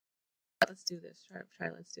let's do this.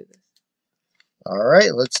 Let's do this. All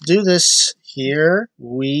right, let's do this. Here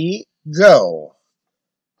we go.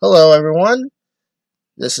 Hello, everyone.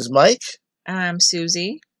 This is Mike. I'm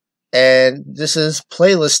Susie. And this is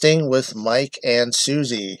Playlisting with Mike and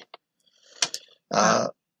Susie. We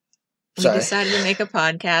decided to make a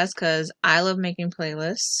podcast because I love making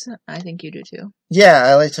playlists. I think you do too. Yeah,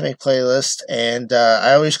 I like to make playlists, and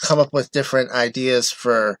I always come up with different ideas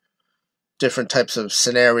for different types of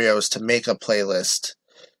scenarios to make a playlist.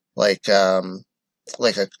 Like a kind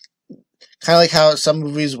of like how some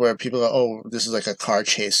movies where people go, oh, this is like a car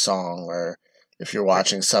chase song, or if you're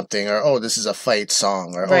watching something, or oh, this is a fight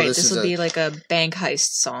song, or right, oh, this would be like a bank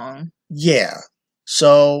heist song. Yeah.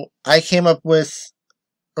 So we came up with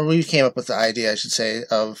the idea, I should say,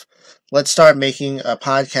 of let's start making a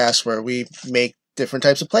podcast where we make different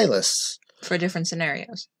types of playlists for different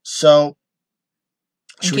scenarios. So,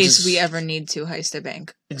 in case we ever need to heist a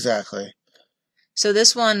bank. Exactly. So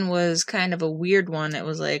this one was kind of a weird one. It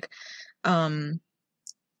was like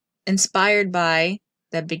inspired by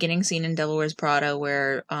that beginning scene in Devil Wears Prada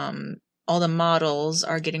where all the models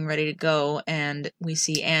are getting ready to go, and we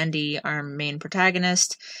see Andy, our main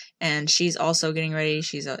protagonist, and she's also getting ready.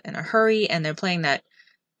 She's in a hurry, and they're playing that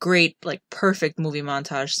great, like, perfect movie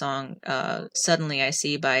montage song, Suddenly I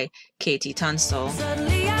See by KT Tunstall.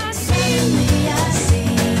 Suddenly I see,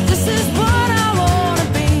 this is what I wanna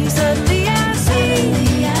be. Suddenly I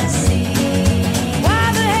see,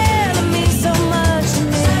 why the hell it means so much to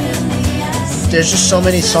me. There's just so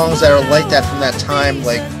many songs that are like that from that time,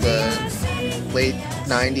 like the late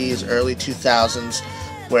 90s, early 2000s,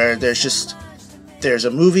 where there's a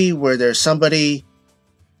movie where there's somebody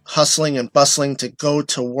hustling and bustling to go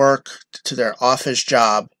to work, to their office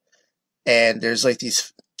job, and there's like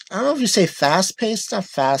these, I don't know if you say fast-paced, not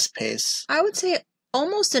fast-paced. I would say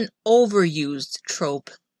almost an overused trope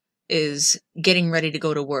is getting ready to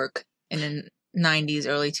go to work in a 90s,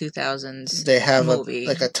 early 2000s They have movie.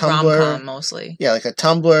 like a tumbler. Rom-com mostly. Yeah, like a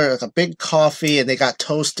tumbler, like a big coffee, and they got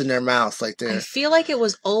toast in their mouth. I feel like it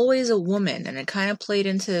was always a woman, and it kind of played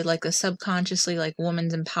into like the subconsciously like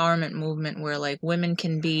women's empowerment movement where like women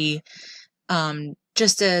can be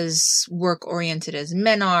just as work-oriented as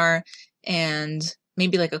men are, and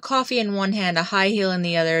maybe like a coffee in one hand, a high heel in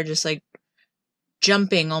the other, just like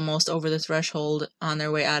jumping almost over the threshold on their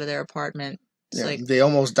way out of their apartment. Yeah, like they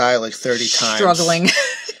almost die like 30 times. Struggling.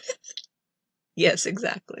 Yes,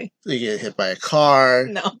 exactly. They get hit by a car.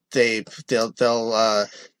 No. They'll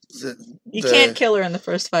you can't kill her in the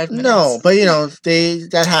first 5 minutes. No, but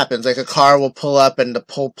that happens. Like a car will pull up and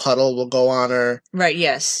the puddle will go on her. Right,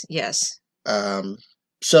 yes.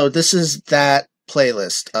 So this is that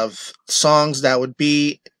playlist of songs that would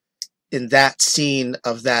be in that scene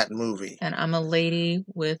of that movie. And I'm a lady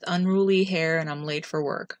with unruly hair and I'm late for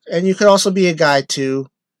work. And you could also be a guy too.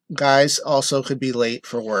 Guys also could be late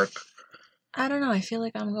for work. I don't know. I feel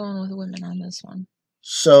like I'm going with women on this one.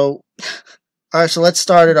 So, all right. So let's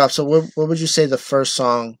start it off. So what would you say the first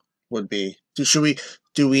song would be? Do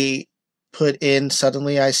we put in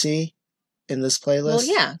 "Suddenly I See" in this playlist? Well,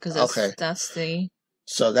 yeah, because that's the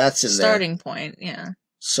starting point. Yeah.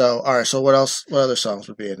 So all right. So what else? What other songs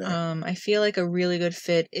would be in there? I feel like a really good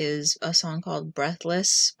fit is a song called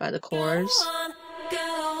 "Breathless" by the Corrs. Go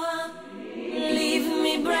on, leave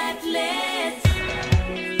me breathless.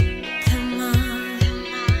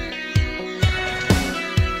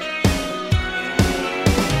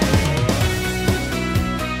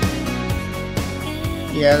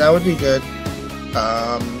 Yeah, that would be good.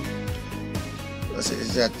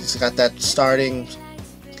 It's got that starting,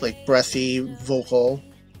 like, breathy vocal.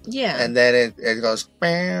 Yeah. And then it goes,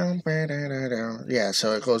 yeah,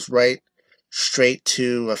 so it goes right straight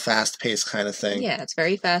to a fast-paced kind of thing. Yeah, it's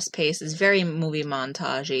very fast-paced. It's very movie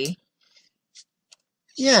montage-y.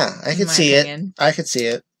 Yeah, I could see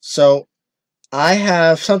it. So I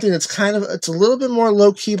have something that's it's a little bit more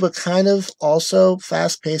low-key, but kind of also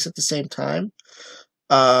fast-paced at the same time.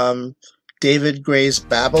 David Gray's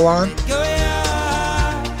Babylon.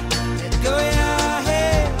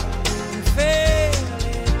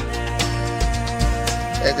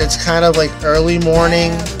 It's kind of like early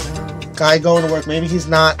morning, guy going to work. Maybe he's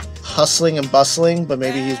not hustling and bustling, but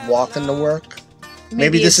maybe he's walking to work.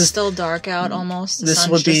 Maybe this is still dark out almost. This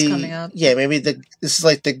would be coming up. Yeah, maybe this is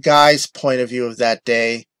like the guy's point of view of that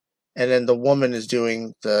day, and then the woman is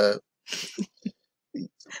doing the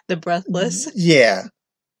breathless. Yeah.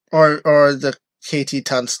 Or the KT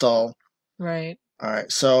Tunstall. Right. All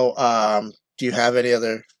right. So, do you have any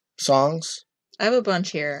other songs? I have a bunch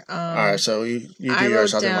here. All right. So you do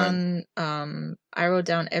yours. I wrote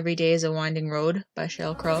down "Every Day Is a Winding Road" by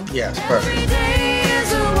Sheryl Crow. Yeah, it's perfect. Every day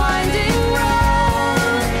is a winding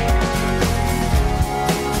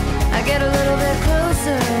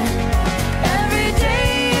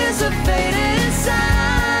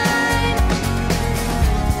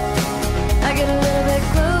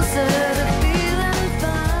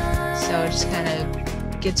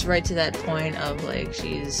gets right to that point of like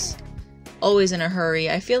she's always in a hurry.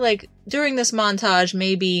 I feel like during this montage,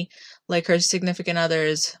 maybe like her significant other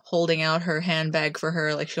is holding out her handbag for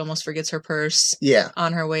her, like she almost forgets her purse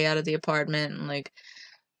on her way out of the apartment, and like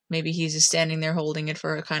maybe he's just standing there holding it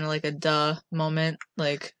for her, kind of like a duh moment,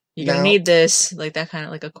 like you're gonna need this, like that kind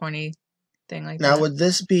of like a corny thing like that. Now, would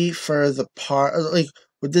this be for the part, like,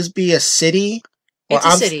 would this be a city? It's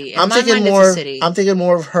a city. I'm thinking more. It's a city. I'm thinking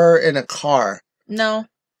more of her in a car. No.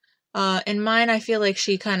 In mine, I feel like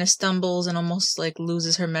she kind of stumbles and almost like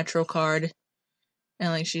loses her Metro card,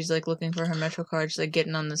 and like she's like looking for her Metro card. She's like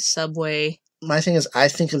getting on the subway. My thing is, I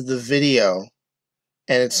think of the video,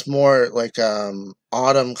 and it's more like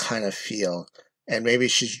autumn kind of feel, and maybe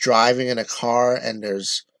she's driving in a car, and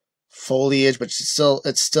there's foliage, but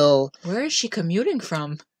it's still. Where is she commuting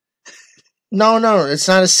from? No, it's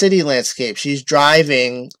not a city landscape. She's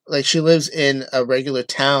driving, like she lives in a regular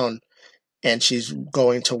town, and she's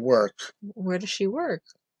going to work. Where does she work?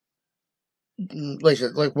 Like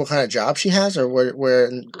what kind of job she has, or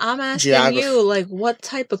where I'm asking you, like, what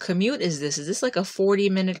type of commute is this? Is this like a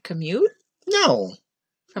 40-minute commute? No.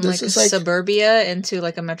 From like suburbia into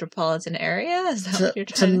like a metropolitan area? Is that what you're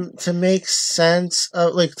trying to make sense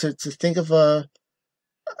of, like, to think of a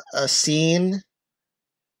scene?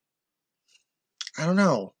 I don't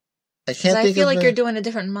know. I can't think of. I feel like you're doing a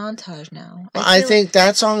different montage now. I think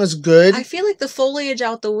that song is good. I feel like the foliage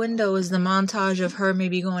out the window is the montage of her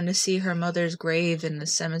maybe going to see her mother's grave in the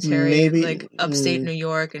cemetery, like upstate New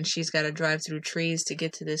York, and she's got to drive through trees to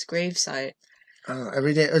get to this grave site.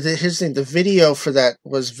 Every day. Here's the thing: the video for that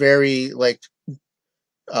was very like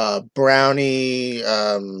browny,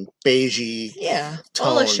 beigey. Yeah, tones.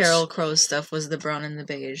 All of Sheryl Crow's stuff was the brown and the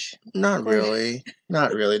beige. Not really.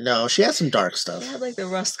 No, she had some dark stuff. She had like the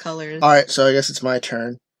rust colors. All right, so I guess it's my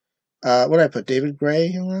turn. What did I put? David Gray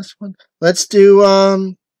in the last one. Let's do.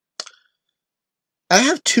 I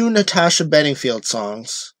have two Natasha Bedingfield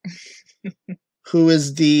songs. Who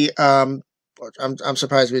is the I'm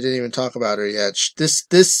surprised we didn't even talk about her yet. This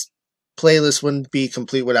playlist wouldn't be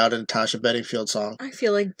complete without a Natasha Bedingfield song. I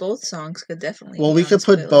feel like both songs could definitely. Well, we could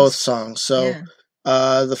put both songs. So,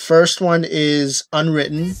 the first one is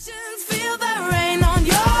Unwritten.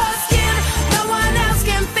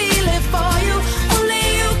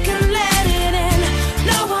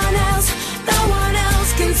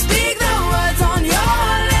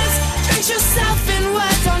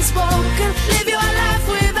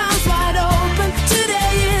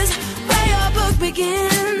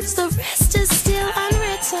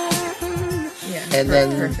 And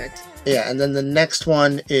then, perfect. Yeah, and then the next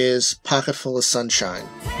one is Pocket Full of Sunshine.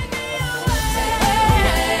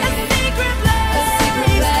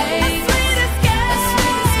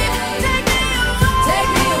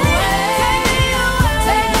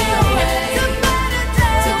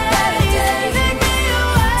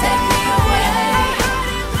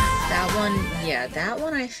 That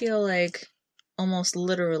one I feel like almost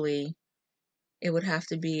literally it would have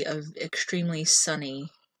to be an extremely sunny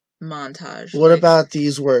montage. What about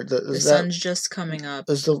These Words? The sun's just coming up.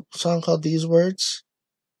 Is the song called These Words?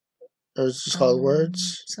 Or is it just called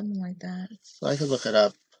Words? Something like that. I could look it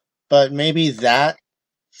up. But maybe that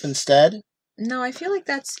instead? No, I feel like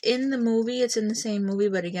that's in the movie. It's in the same movie,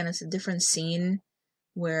 but again, it's a different scene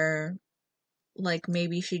where, like,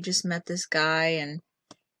 maybe she just met this guy and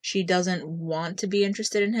she doesn't want to be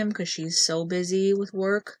interested in him because she's so busy with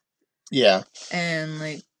work. Yeah. And,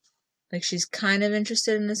 like she's kind of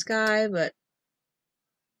interested in this guy, but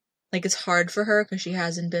like it's hard for her because she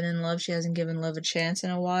hasn't been in love. She hasn't given love a chance in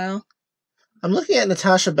a while. I'm looking at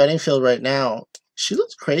Natasha Bedingfield right now. She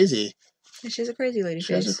looks crazy. Yeah, she's a crazy lady.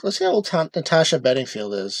 Let's see how old Natasha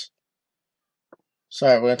Bedingfield is.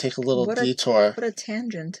 Sorry, we're going to take a little detour. What a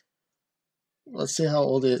tangent. Let's see how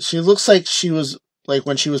old it is. She looks like she was, like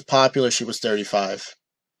when she was popular, she was 35.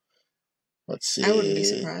 Let's see. I wouldn't be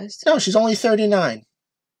surprised. No, she's only 39.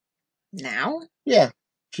 Now? Yeah.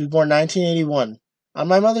 She was born 1981 on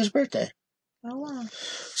my mother's birthday. Oh wow.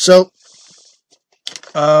 So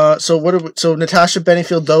Natasha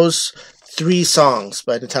Bedingfield, those 3 songs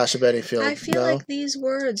by Natasha Bedingfield. I feel like These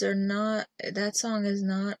Words are not, that song is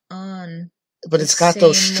not on. But it's got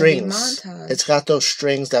those strings. It's got those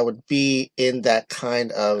strings that would be in that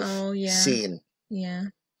kind of scene. Yeah.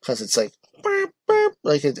 Because it's like, burp, burp,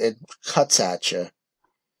 like it cuts at you.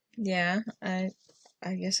 Yeah, I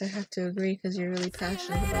guess I have to agree because you're really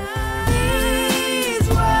passionate about it. These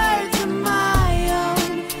words are my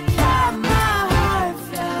own, from my heart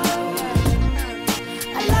felt.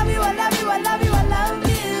 I love you, I love you, I love you, I love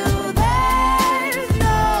you. There's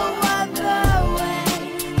no other way.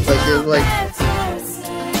 Like you're like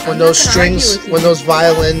I'm not gonna argue with you. when those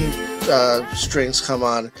violin strings come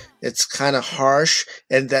on, it's kind of harsh,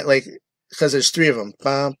 and that like because there's three of them,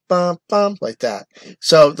 bum bum bum, like that.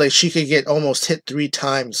 So like she could get almost hit 3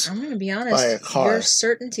 times I'm gonna be by a honest. car. Your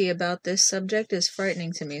certainty about this subject is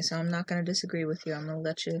frightening to me, so I'm not gonna disagree with you. I'm gonna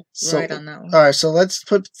let you So, ride on that one. all right, so let's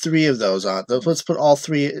put 3 of those on. Let's put all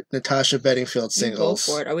 3 Natasha Bedingfield You go singles.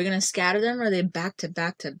 for it. Are we gonna scatter them, or are they back to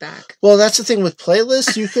back to back? Well, that's the thing with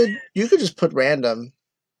playlists. You could just put random.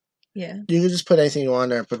 Yeah. You could just put anything you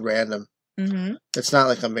want there and put random. Mm-hmm. It's not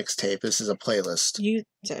like a mixtape. This is a playlist. You're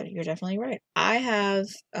definitely right. I have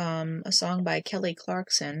a song by Kelly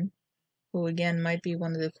Clarkson, who again might be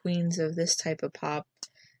one of the queens of this type of pop.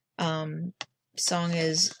 Song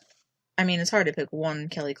is, I mean, it's hard to pick one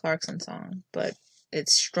Kelly Clarkson song, but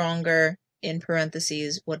it's Stronger, in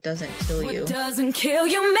parentheses, What Doesn't Kill You. What doesn't kill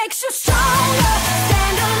you makes you stronger.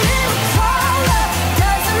 Stand a little taller.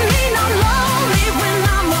 Doesn't mean I'm lonely when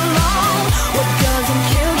I'm alone. What doesn't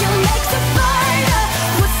kill you makes a fighter.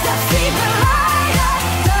 Footsteps even lighter.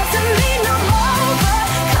 Doesn't mean I'm over,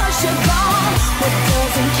 'cause you're gone. What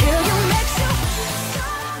doesn't kill you makes you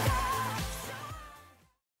stronger.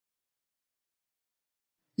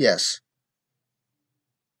 Yes.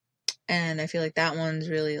 And I feel like that one's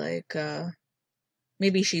really like,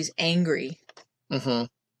 maybe she's angry. Mm-hmm.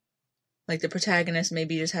 Like the protagonist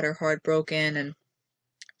maybe just had her heart broken and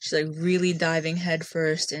she's like really diving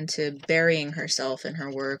headfirst into burying herself in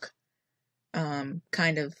her work,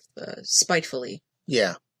 kind of spitefully.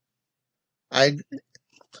 Yeah. I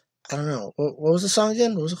don't know. What was the song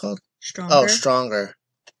again? What was it called? Stronger. Oh, Stronger.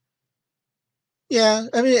 Yeah,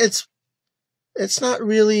 I mean it's not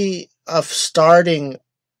really a starting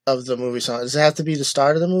of the movie song. Does it have to be the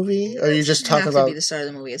start of the movie, or are you just talking It about? to be the start of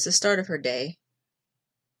the movie. It's the start of her day.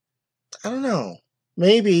 I don't know.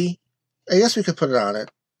 Maybe. I guess we could put it on it.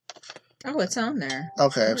 Oh, it's on there.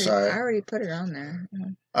 Okay, I'm sorry. I already put it on there.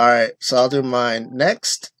 All right, so I'll do mine.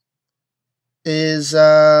 Next is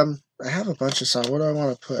I have a bunch of songs. What do I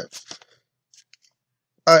want to put?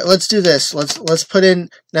 All right, let's do this. Let's put in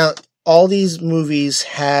now. All these movies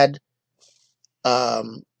had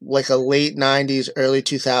like a late 90s, early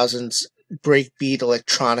 2000s breakbeat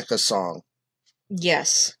electronica song.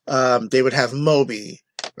 Yes. They would have Moby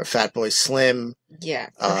or Fatboy Slim. Yeah,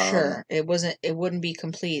 for sure. It wouldn't be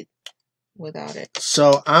complete without it.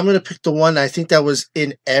 So I'm going to pick the one I think that was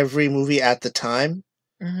in every movie at the time,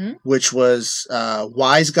 which was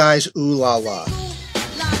Wise Guys Ooh La La.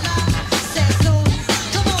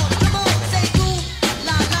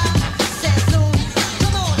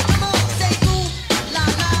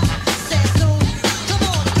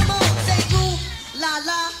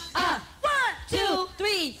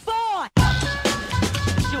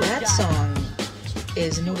 That song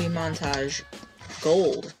is movie montage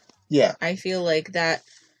gold. Yeah. I feel like that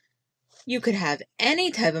you could have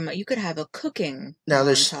any type of you could have a cooking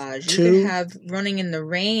montage. You could have running in the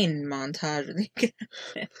rain montage.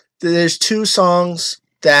 There's 2 songs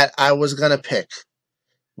that I was gonna pick,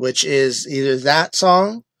 which is either that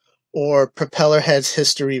song or Propellerhead's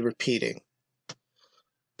History Repeating.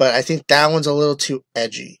 But I think that one's a little too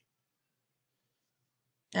edgy.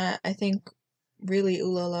 I think really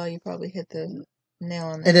Ooh La La, you probably hit the nail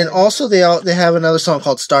on the And head. then also they have another song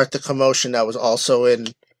called Start the Commotion that was also in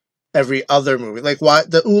every other movie. Like why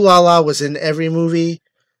the Ooh La La was in every movie,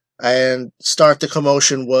 and Start the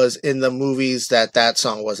Commotion was in the movies that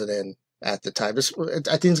song wasn't in at the time. I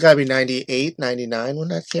think it's got to be 98, 99 when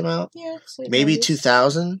that came out. Yeah, Maybe 90s.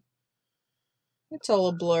 2000. It's all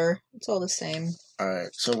a blur. It's all the same. All right.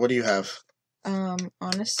 So what do you have?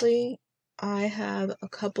 Honestly, I have a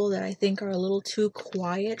couple that I think are a little too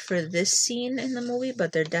quiet for this scene in the movie,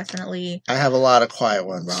 but they're definitely I have a lot of quiet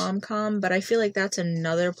ones. rom-com, but I feel like that's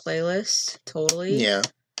another playlist, totally. Yeah.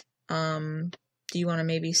 Do you want to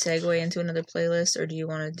maybe segue into another playlist, or do you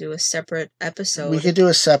want to do a separate episode? We could do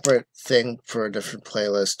a separate thing for a different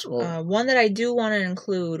playlist. One that I do want to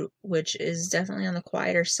include, which is definitely on the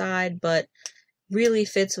quieter side, but really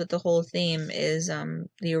fits with the whole theme, is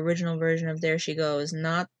the original version of There She Goes,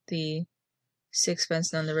 not the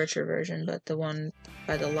Sixpence None the Richer version, but the one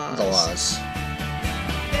by the Laws. The Laws.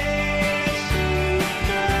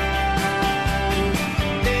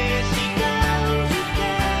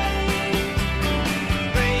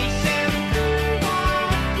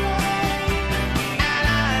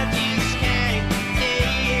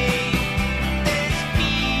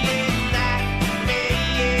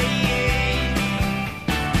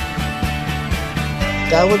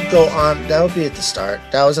 That would go on. That would be at the start.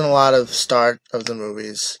 That was in a lot of start of the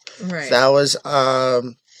movies. Right. That was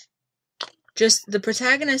Just the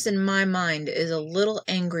protagonist in my mind is a little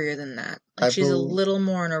angrier than that. Like she's a little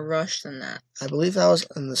more in a rush than that. I believe that was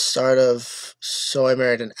in the start of So I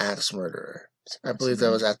Married an Axe Murderer. I believe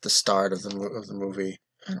that was at the start of the movie.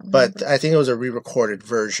 But I think it was a re-recorded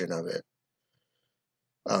version of it.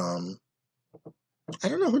 I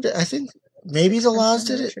don't know who did. I think maybe the Laws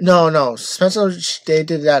did it. No. Spencer, they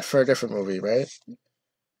did that for a different movie, right?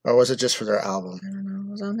 Or was it just for their album? I don't know.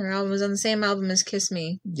 It was on their album. It was on the same album as Kiss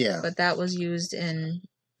Me. Yeah. But that was used in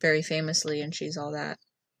very famously in She's All That.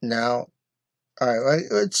 Now, all right,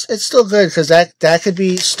 it's still good because that could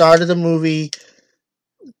be start of the movie.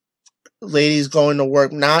 Ladies going to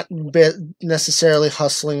work, not necessarily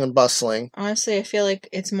hustling and bustling. Honestly, I feel like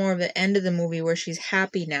it's more of the end of the movie where she's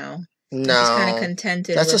happy now. No, she's kind of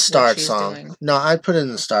contented. That's with a start what she's song. Doing. No, I'd put it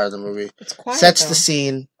in the start of the movie. It's quiet. Sets though. the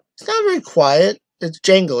scene. It's not very quiet. It's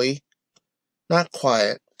jangly, not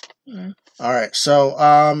quiet. Mm. All right, so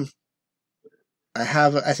I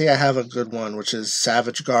think I have a good one, which is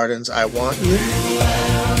Savage Garden's "I Want You."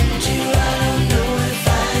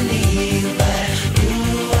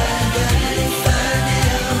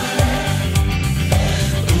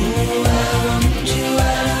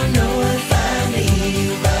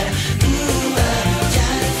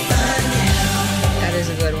 That is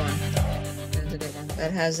a good one. That's a good one.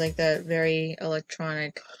 That has like that very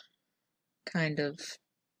electronic kind of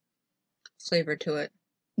flavor to it.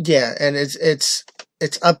 Yeah, and it's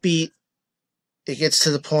upbeat. It gets to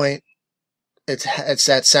the point. It's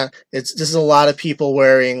that sound. This is a lot of people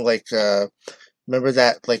wearing like remember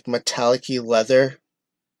that like metallic-y leather?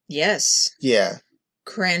 Yes. Yeah.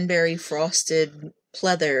 Cranberry frosted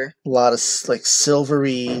pleather. A lot of like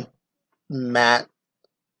silvery matte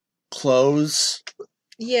clothes.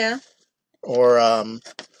 Yeah. Or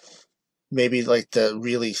maybe like the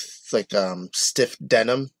really like stiff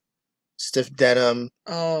denim. Stiff denim.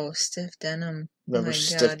 Oh, stiff denim. Remember oh my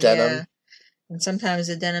stiff God, denim? Yeah. And sometimes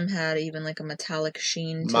the denim had even like a metallic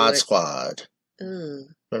sheen to Mod it. Squad. Ugh.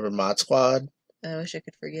 Remember Mod Squad? I wish I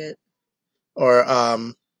could forget. Or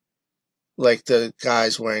like the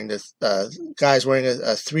guys wearing a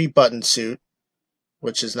 3-button suit,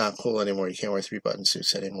 which is not cool anymore. You can't wear 3-button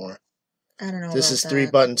suits anymore. I don't know. This about is that.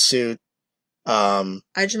 3-button suit. I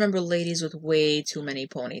just remember ladies with way too many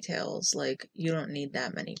ponytails. Like, you don't need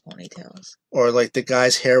that many ponytails. Or like the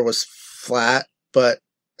guy's hair was flat, but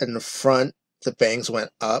in the front the bangs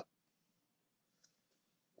went up.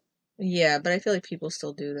 Yeah, but I feel like people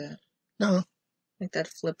still do that. No. Like that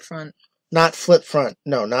flip front. Not flip front.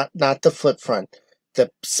 No, not the flip front.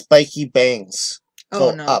 The spiky bangs.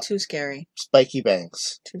 Oh go no, up. too scary. Spiky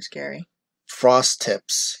bangs. Too scary. Frost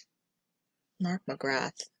tips. Mark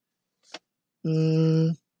McGrath.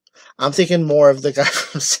 I'm thinking more of the guy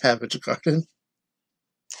from Savage Garden.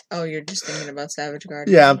 Oh, you're just thinking about Savage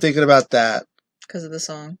Garden? Yeah, I'm thinking about that. Because of the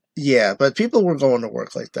song? Yeah, but people were going to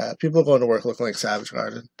work like that. People were going to work looking like Savage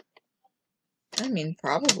Garden. I mean,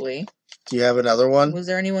 probably. Do you have another one? Was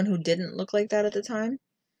there anyone who didn't look like that at the time?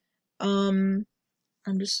 I'm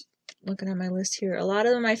just looking at my list here. A lot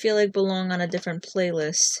of them I feel like belong on a different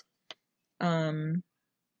playlist.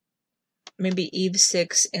 Maybe Eve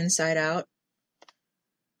 6 Inside Out.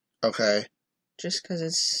 Okay. Just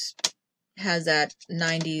because has that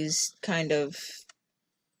 90s kind of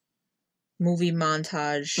movie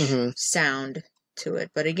montage sound to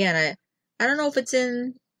it. But again, I don't know if it's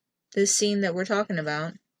in this scene that we're talking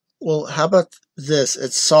about. Well, how about this?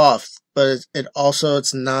 It's soft, but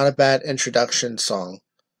it's not a bad introduction song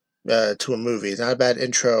to a movie. It's not a bad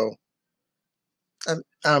intro.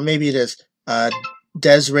 Maybe it is.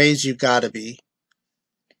 Des'ree's "You Gotta Be."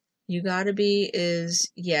 You Gotta Be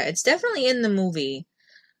it's definitely in the movie.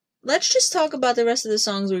 Let's just talk about the rest of the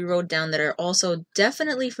songs we wrote down that are also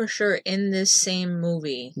definitely for sure in this same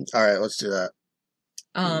movie. All right, let's do that.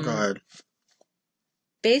 Go ahead.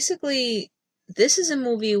 Basically, this is a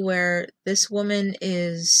movie where this woman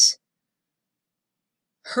is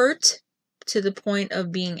hurt to the point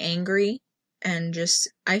of being angry, and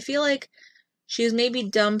I feel like she was maybe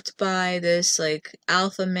dumped by this, like,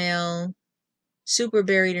 alpha male, super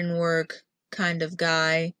buried in work kind of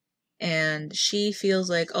guy, and she feels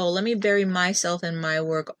like, oh, let me bury myself in my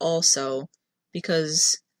work also,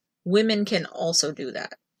 because women can also do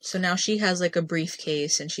that. So now she has, like, a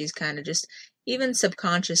briefcase, and she's kind of just, even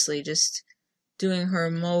subconsciously, just doing her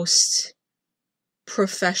most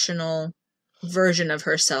professional version of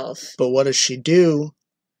herself. But what does she do?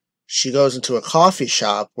 She goes into a coffee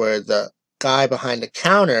shop where the guy behind the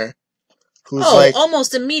counter, who's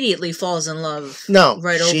almost immediately falls in love. No,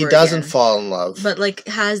 right over she doesn't again. fall in love. But, like,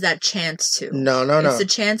 has that chance to. No. It's a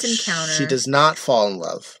chance encounter. She does not fall in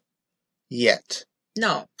love. Yet.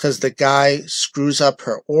 No. Because the guy screws up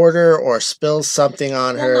her order or spills something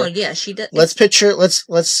on Well, her. no, yeah, she does. Let's picture. Let's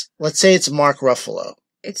say it's Mark Ruffalo.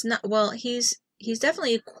 It's not. Well, he's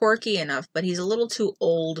definitely quirky enough, but he's a little too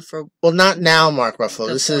old for. Well, not now, Mark Ruffalo.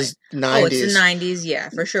 The This point. is 90s. Oh, it's the 90s. Yeah,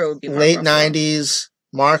 for sure it would be Mark Late Ruffalo. 90s.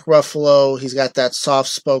 Mark Ruffalo. He's got that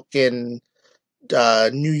soft-spoken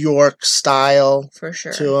New York style For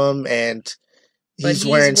sure. to him, and But he's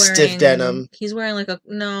wearing stiff denim. He's wearing like a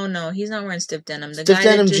no, he's not wearing stiff denim. The Stiff guy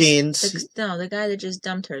denim that just, jeans. the guy that just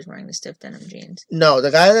dumped her is wearing the stiff denim jeans. No,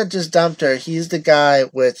 the guy that just dumped her, he's the guy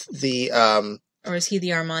with the Or is he the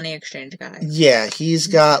Armani Exchange guy? yeah, he's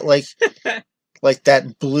got like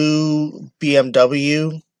that blue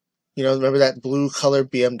BMW. You know, remember that blue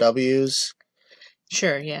colored BMWs?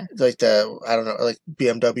 Sure, yeah. Like I don't know, like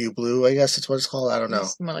BMW blue, I guess that's what it's called. I don't know.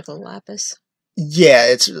 It's more like a lapis. Yeah,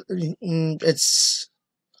 it's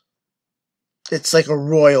like a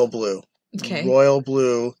royal blue. Okay. Royal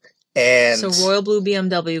blue, and So royal blue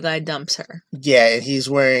BMW guy dumps her. yeah, and he's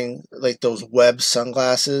wearing like those Webb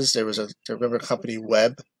sunglasses. There was remember company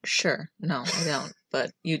Webb? Sure. No, I don't,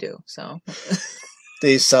 but you do. So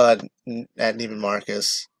They sell at Neiman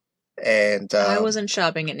Marcus, and I wasn't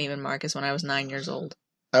shopping at Neiman Marcus when I was 9 years old.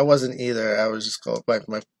 I wasn't either. I was just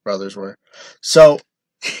my brothers were. So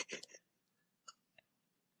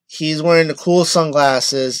he's wearing the cool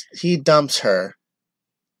sunglasses. He dumps her.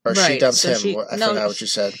 Or she Right, dumps so him. I forgot what you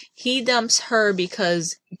said. He dumps her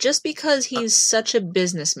because he's such a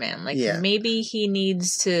businessman. Like Yeah. maybe he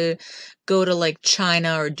needs to go to like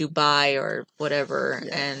China or Dubai or whatever,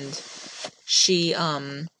 Yeah. and she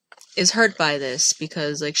is hurt by this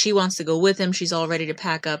because like she wants to go with him. She's all ready to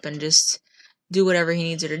pack up and just do whatever he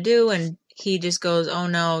needs her to do, and he just goes, "Oh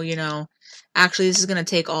no, you know, actually this is gonna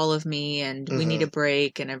take all of me, and we need a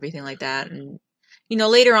break and everything like that." And you know,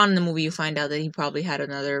 later on in the movie, you find out that he probably had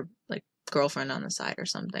another like girlfriend on the side or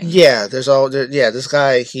something. Yeah, this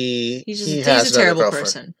guy he He's has another a terrible girlfriend.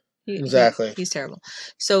 person. Exactly. He's terrible.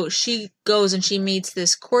 So she goes and she meets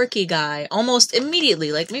this quirky guy almost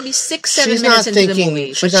immediately, like maybe 6-7 She's minutes not into the thinking-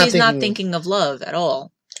 movie. she's But not she's not thinking- thinking of love at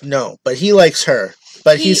all. No, but he likes her.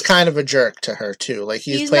 But He- he's kind of a jerk to her too. Like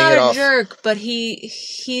he's playing not it a off. jerk, but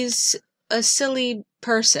he's a silly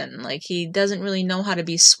person. Like he doesn't really know how to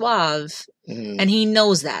be suave, Mhm. and he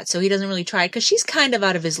knows that, so he doesn't really try because she's kind of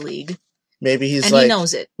out of his league, Maybe he's and like, he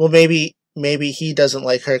knows it. well, maybe he doesn't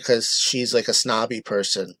like her because she's like a snobby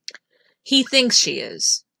person. He thinks she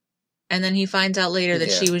is. And then he finds out later that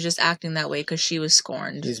Yeah. she was just acting that way because she was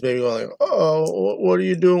scorned. He's maybe going like, oh, what are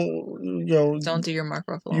you doing? You know, Don't do your Mark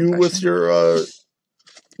Ruffalo you impression. with your I'm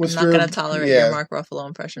with not your going to tolerate yeah. your Mark Ruffalo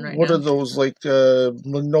impression right What now. are those like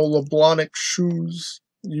Manola Blahnik shoes?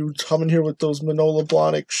 You coming here with those Manola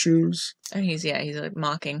Blahnik shoes? And he's like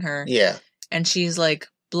mocking her. Yeah. And she's like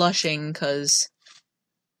blushing because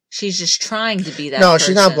she's just trying to be that No, person.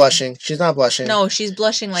 she's not blushing. She's not blushing. No, she's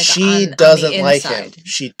blushing like she on doesn't the like inside. him.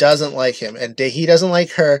 She doesn't like him, and he doesn't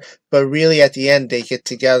like her. But really, at the end, they get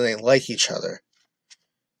together and they like each other.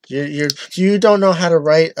 You don't know how to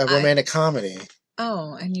write a romantic comedy.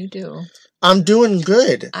 Oh, and you do. I'm doing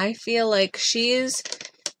good. I feel like she is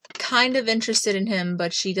kind of interested in him,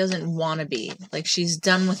 but she doesn't want to be. Like she's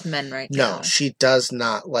done with men right now. No, she does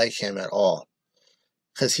not like him at all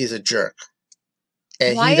because he's a jerk.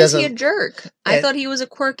 And Why he is he doesn't. a jerk? I and- thought he was a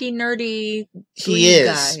quirky, nerdy He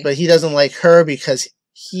dweeb is, guy. but he doesn't like her because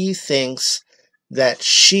he thinks that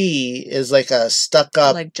she is like a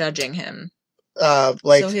stuck-up, like judging him.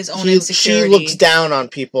 like So his own she insecurity. looks down on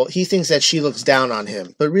people. He thinks that she looks down on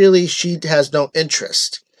him, but really she has no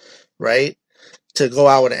interest, right, to go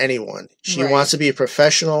out with anyone. She Right. wants to be a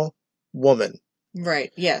professional woman.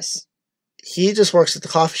 Right, yes. He just works at the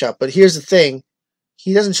coffee shop. But here's the thing.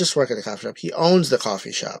 He doesn't just work at the coffee shop. He owns the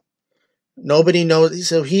coffee shop. Nobody knows.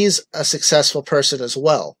 So he's a successful person as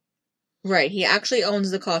well. Right, he actually owns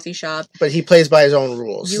the coffee shop. But he plays by his own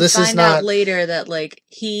rules. You This find is not. out later that, like,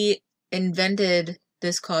 he invented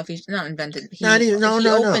this coffee... Not invented. He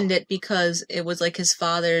opened it because it was, like, his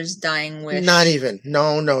father's dying wish. Not even.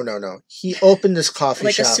 No. He opened this coffee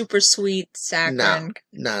like shop. a super sweet saccharine.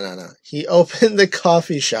 No. He opened the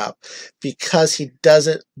coffee shop because he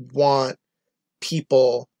doesn't want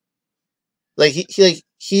people like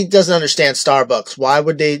he doesn't understand Starbucks. Why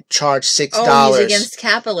would they charge $6? Oh, he's against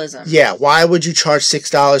capitalism. Yeah, why would you charge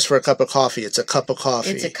 $6 for a cup of coffee? It's a cup of coffee.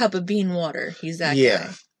 It's a cup of bean water. He's that Yeah.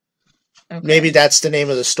 guy. Okay. Maybe that's the name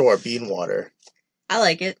of the store, Bean Water. I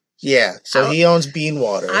like it. Yeah, so he owns Bean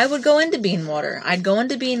Water. I would go into Bean Water. I'd go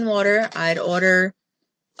into Bean Water. I'd order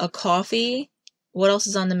a coffee. What else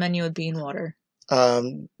is on the menu with Bean Water?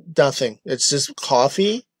 Nothing. It's just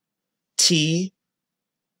coffee, tea,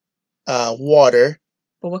 water,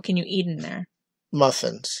 But what can you eat in there?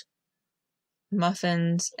 Muffins.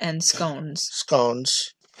 Muffins and scones.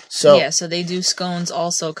 Scones. So yeah, so they do scones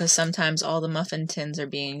also because sometimes all the muffin tins are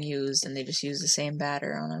being used and they just use the same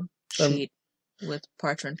batter on a sheet with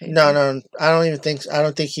parchment paper. No, I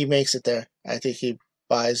don't think he makes it there. I think he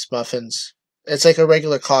buys muffins. It's like a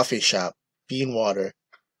regular coffee shop. Bean water.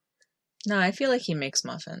 No, I feel like he makes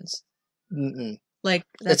muffins. Mm-mm. Like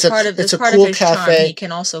that's It's part a of his cool charm. cafe. He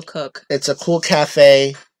can also cook. It's a cool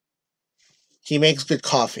cafe. He makes good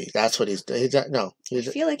coffee. That's what he's doing. I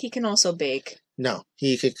feel like he can also bake. No,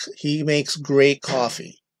 he makes great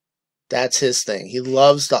coffee. That's his thing. He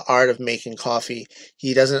loves the art of making coffee.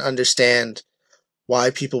 He doesn't understand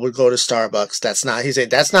why people would go to Starbucks. He's saying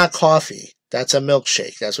that's not coffee. That's a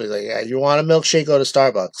milkshake. That's what he's like. Yeah, you want a milkshake, go to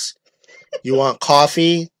Starbucks. You want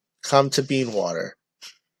coffee, come to Bean Water.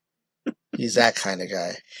 He's that kind of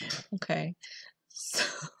guy. Okay. So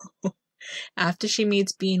after she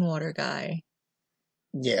meets Bean Water Guy,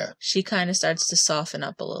 yeah, she kind of starts to soften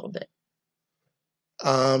up a little bit.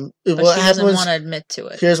 But she doesn't want to admit to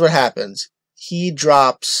it. Here's what happens. He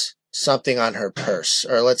drops something on her purse,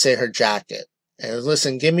 or let's say her jacket. And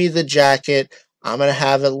listen, give me the jacket. I'm going to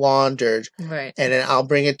have it laundered. Right. And then I'll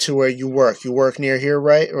bring it to where you work. You work near here,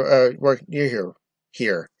 right? Or work near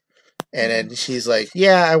here. And then she's like,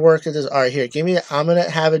 yeah, I work at this. All right, here, I'm going to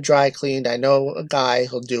have it dry cleaned. I know a guy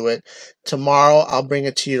who'll do it. Tomorrow, I'll bring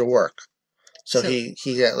it to you to work. So he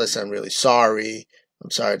listen, I'm really sorry. I'm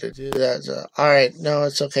sorry to do that. So, all right, no,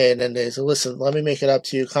 it's okay. And then they say, listen, let me make it up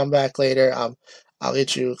to you. Come back later. I'll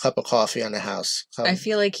get you a cup of coffee on the house. I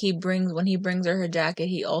feel like when he brings her jacket,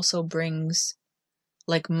 he also brings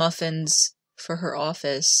like muffins for her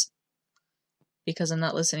office because I'm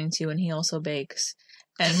not listening to you, and he also bakes.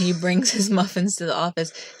 And he brings his muffins to the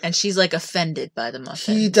office, and she's like offended by the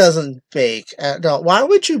muffins. He doesn't bake. No, why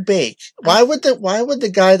would you bake? Why would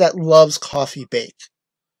the guy that loves coffee bake?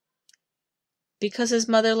 Because his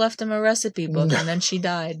mother left him a recipe book, and then she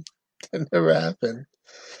died. That never happened.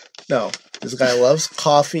 No, this guy loves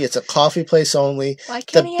coffee. It's a coffee place only. Why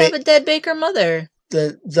can't he have a dead baker mother?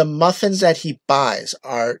 The muffins that he buys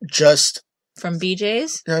are just from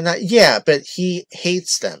BJ's. No, but he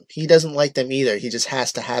hates them. He doesn't like them either. He just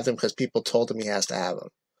has to have them because people told him he has to have them.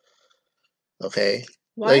 Okay.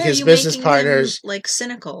 Why like are his you business making partners, him, like,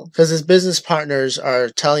 cynical? Because his business partners are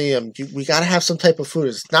telling him, we got to have some type of food.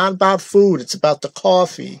 It's not about food. It's about the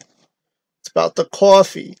coffee. It's about the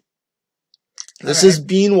coffee. This is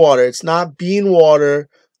bean water. It's not bean water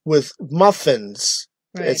with muffins.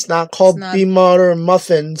 Right. It's not called bean water and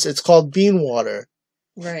muffins. It's called bean water.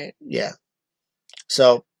 Right. Yeah.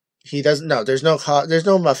 So he doesn't know. There's no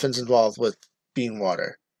muffins involved with bean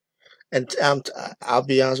water. And I'll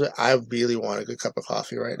be honest with you, I really want a good cup of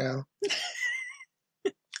coffee right now.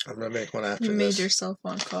 I'm going to make one after this. You made yourself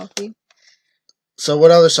want coffee. So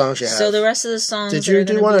what other songs you have? So the rest of the songs... Did you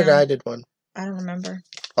do one or did I did one? I don't remember.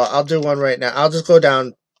 Oh, I'll do one right now. I'll just go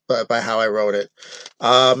down by how I wrote it.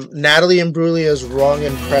 Natalie Imbruglia's Wrong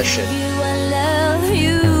Impression.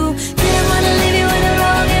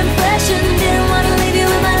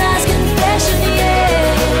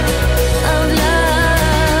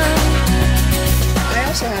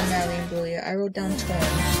 I wrote down torn.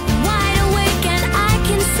 Wide awake and I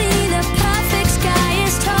can see the perfect sky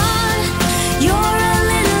is torn. You're a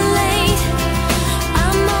little late.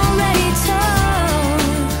 I'm already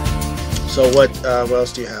torn. So what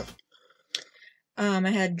else do you have? I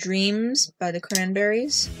had Dreams by the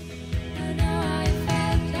Cranberries.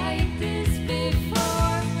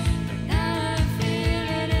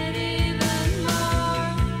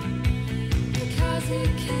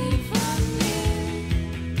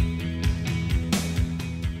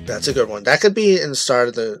 That's a good one. That could be in the start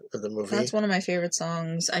of the movie. That's one of my favorite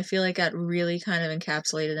songs. I feel like that really kind of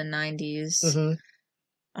encapsulated the 90s.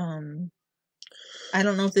 Mm-hmm. I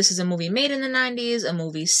don't know if this is a movie made in the 90s, a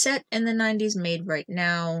movie set in the 90s, made right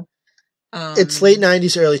now. It's late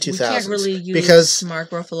 90s, early 2000s. We can't really use Mark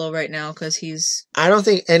Ruffalo right now because he's I don't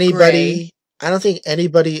think anybody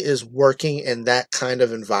is working in that kind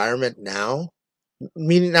of environment now.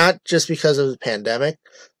 Meaning not just because of the pandemic,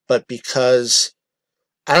 but because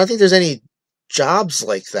I don't think there's any jobs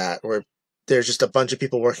like that where there's just a bunch of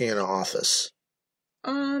people working in an office.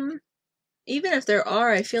 Even if there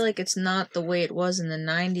are, I feel like it's not the way it was in the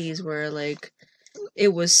 90s where, like,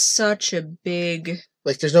 it was such a big...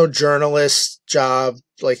 Like, there's no journalist job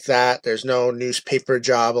like that. There's no newspaper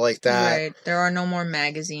job like that. Right. There are no more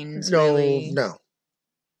magazines, really. No.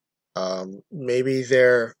 Maybe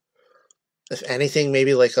they're, if anything,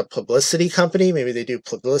 maybe like a publicity company. Maybe they do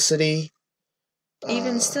publicity.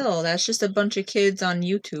 Even still, that's just a bunch of kids on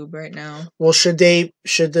YouTube right now. Well, should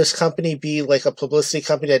this company be like a publicity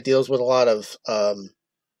company that deals with a lot of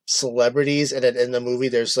celebrities, and then in the movie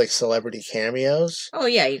there's like celebrity cameos? Oh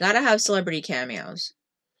yeah, you gotta have celebrity cameos.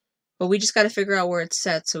 But we just gotta figure out where it's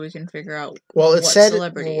set so we can figure out Well, what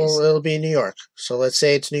celebrities. Well, it'll be New York. So let's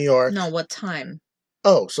say it's New York. No, what time?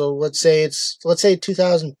 Oh, so let's say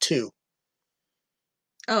 2002.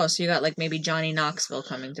 Oh, so you got like maybe Johnny Knoxville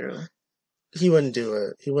coming through. He wouldn't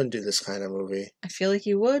do this kind of movie. I feel like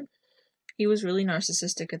he would. He was really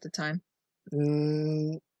narcissistic at the time.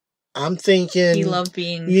 I'm thinking he loved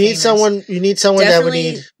being. You need someone that would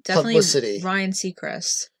need publicity. Ryan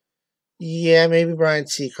Seacrest. Yeah, maybe Ryan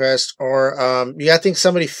Seacrest, or you gotta think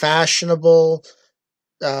somebody fashionable,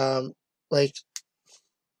 like,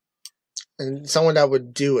 and someone that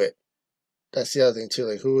would do it. That's the other thing too.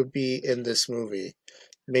 Like, who would be in this movie?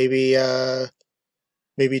 Maybe Dermot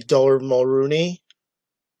Mulroney.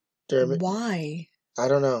 Why? I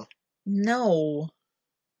don't know. No.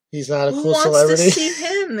 He's not a Who cool wants celebrity. to see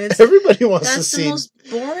him? Everybody wants to see. That's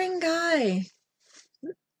the most boring guy.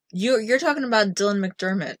 You're talking about Dylan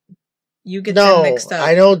McDermott. You get them mixed up.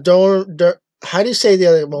 I know. How do you say the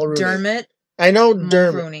other Mulrooney? Dermot. I know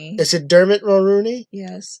Dermot. Mulroney. Is it Dermot Mulroney?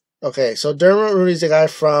 Yes. Okay, so Dermot Mulroney's the guy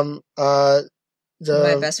from My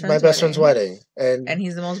Best Friend's Wedding, and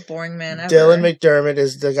he's the most boring man ever. Dylan McDermott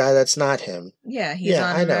is the guy that's not him. Yeah, he's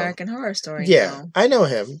on American Horror Story. Yeah, now. I know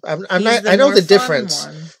him. I'm not. I know the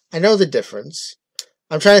difference. I know the difference.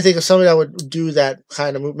 I'm trying to think of somebody that would do that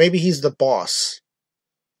kind of move. Maybe he's the boss.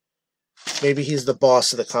 Maybe he's the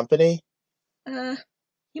boss of the company.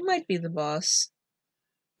 He might be the boss.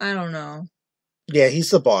 I don't know. Yeah,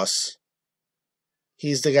 he's the boss.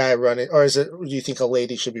 He's the guy running, or is it? Do you think a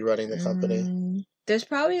lady should be running the company? There's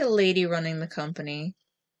probably a lady running the company.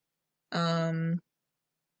 I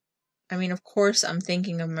mean, of course, I'm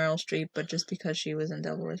thinking of Meryl Streep, but just because she was in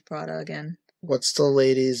Devil Wears Prada again. What's the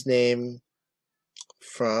lady's name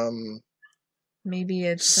from? Maybe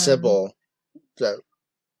it's Sybil.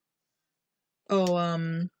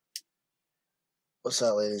 What's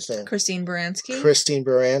that lady's name? Christine Baranski. Christine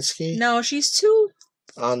Baranski? No, she's too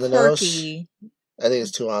on the quirky. nose. I think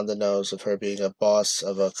it's too on the nose of her being a boss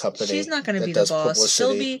of a company. She's not going to be the boss.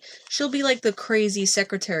 Publicity. She'll be like the crazy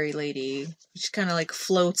secretary lady. She kind of like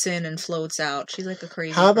floats in and floats out. She's like a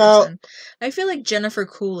crazy person. I feel like Jennifer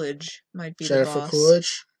Coolidge might be the boss. Jennifer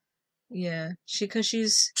Coolidge? Yeah,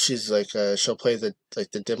 she's like she'll play the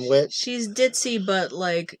dimwit. She's ditzy, but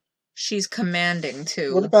like she's commanding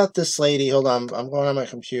too. What about this lady? Hold on, I'm going on my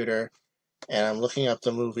computer and I'm looking up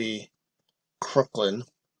the movie Crooklyn.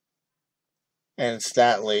 And it's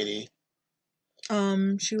that lady.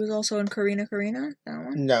 She was also in Karina, that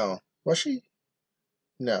one? No. Was she?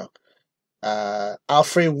 No.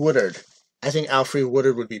 Alfre Woodard. I think Alfre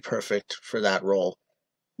Woodard would be perfect for that role.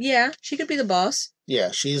 Yeah, she could be the boss. Yeah,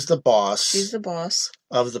 she's the boss. She's the boss.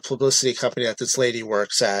 Of the publicity company that this lady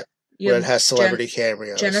works at, where it has celebrity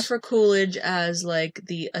cameos. Jennifer Coolidge as, like,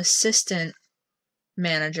 the assistant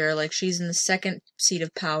manager, like she's in the second seat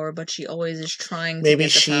of power, but she always is trying to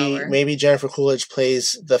get the power. Maybe Jennifer Coolidge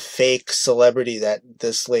plays the fake celebrity that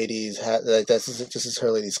this lady's like this is her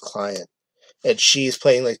lady's client, and she's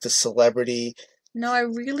playing like the celebrity. No, I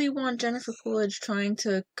really want Jennifer Coolidge trying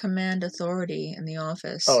to command authority in the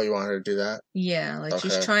office. Oh, you want her to do that? Yeah, like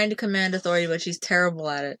she's trying to command authority, but she's terrible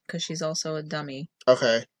at it because she's also a dummy.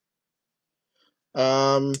 Okay.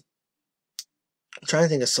 I'm trying to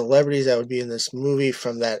think of celebrities that would be in this movie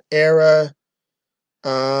from that era.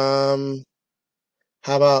 How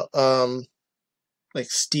about like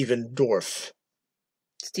Steven Dorff?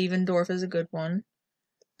 Steven Dorff is a good one.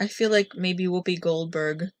 I feel like maybe Whoopi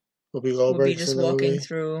Goldberg. Whoopi Goldberg would be just walking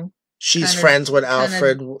through. She's friends with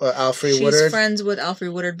Alfre Woodard. She's friends with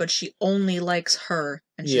Alfre Woodard, but she only likes her,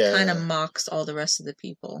 and she kind of mocks all the rest of the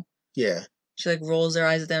people. Yeah. She like rolls her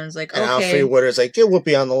eyes at them and is like, and okay. Alfre Woodard's like, get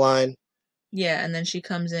Whoopi on the line. Yeah, and then she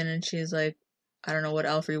comes in and she's like, I don't know what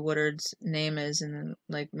Alfre Woodard's name is, and then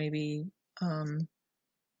like maybe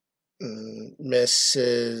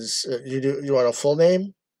Mrs. You want a full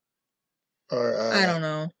name? Or I don't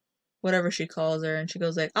know. Whatever she calls her, and she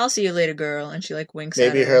goes like, I'll see you later, girl, and she like winks maybe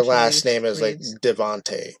at her. Maybe her last name is like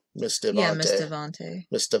Devante. Miss Devante. Yeah, Miss Devante.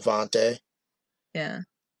 Miss Devante. Yeah.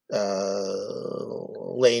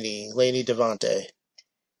 Lainey Devante.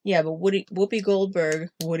 Yeah, but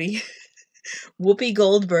Whoopi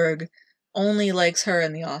Goldberg only likes her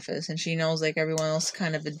in the office, and she knows like everyone else is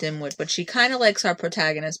kind of a dimwit, but she kind of likes our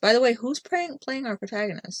protagonist. By the way, who's playing our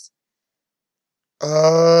protagonist?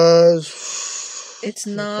 It's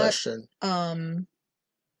not question.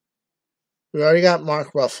 We already got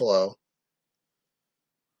Mark Ruffalo.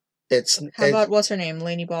 How about what's her name?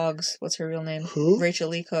 Lainey Boggs. What's her real name? Who? Rachel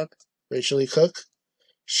Lee Cook. Rachel Lee Cook.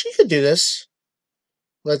 She could do this.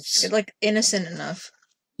 Let's. It's like innocent enough.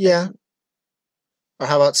 Yeah. Or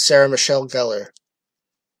how about Sarah Michelle Gellar?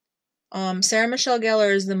 Sarah Michelle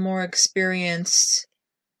Gellar is the more experienced.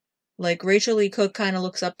 Like Rachel Lee Cook kind of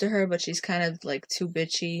looks up to her, but she's kind of like too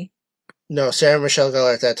bitchy. No, Sarah Michelle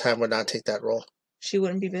Gellar at that time would not take that role. She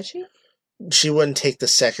wouldn't be bitchy? She wouldn't take the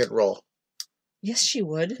second role. Yes, she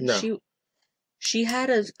would. No. She had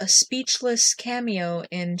a speechless cameo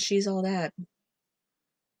in She's All That.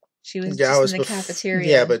 She was just in the cafeteria.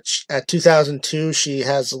 Yeah, but at 2002, she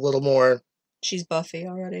has a little more. She's Buffy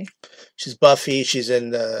already. She's Buffy. She's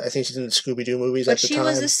in I think she's in the Scooby-Doo movies at the time. But she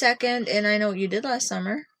was the second in I Know What You Did Last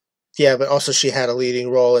Summer. Yeah, but also she had a leading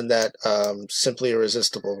role in that Simply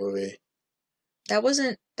Irresistible movie. That was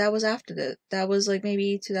after that. That was like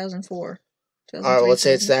maybe 2004. All right, well, let's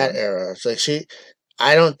say it's that era. It's like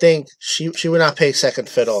I don't think she would not play second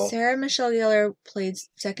fiddle. Sarah Michelle Gellar played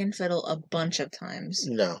second fiddle a bunch of times.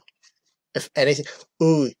 No. If anything,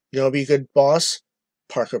 ooh, you know what'd be a good boss?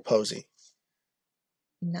 Parker Posey.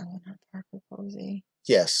 No, not Parker Posey.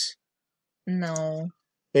 Yes. No.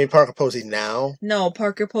 Maybe Parker Posey now? No,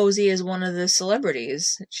 Parker Posey is one of the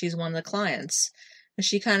celebrities. She's one of the clients. And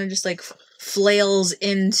she kind of just like flails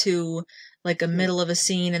into like a middle of a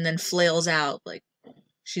scene and then flails out. Like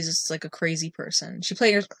she's just like a crazy person. She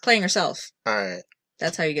playing herself. All right.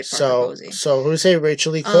 That's how you get Parker Posey. So who say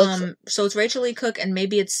Rachel Lee Cook? So it's Rachel Lee Cook and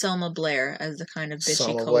maybe it's Selma Blair as the kind of bitchy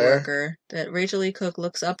Selma coworker that Rachel Lee Cook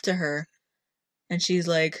looks up to her and she's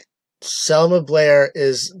like, Selma Blair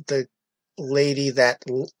is the lady that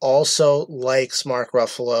also likes Mark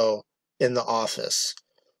Ruffalo in The Office.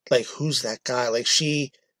 Like, who's that guy? Like, she's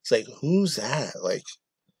like, who's that? Like,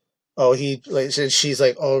 oh, she's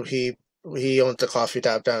like, oh, he owns the coffee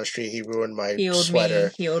shop down the street. He ruined my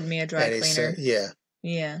sweater. He owed me a dry cleaner. Said, yeah.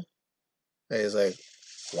 Yeah. And he's like,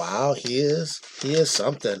 wow, he is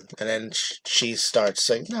something. And then she starts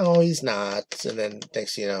saying, no, he's not. And then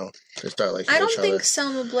next thing you know, they start like, I don't think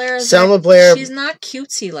Selma Blair is Blair. She's not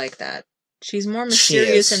cutesy like that. She's more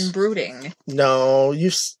mysterious and brooding. No,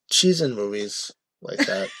 she's in movies like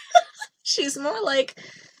that. She's more like,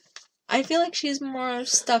 I feel like she's more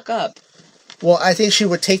stuck up. Well, I think she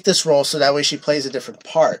would take this role so that way she plays a different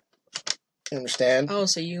part. You understand? Oh,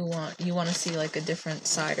 so you want to see like a different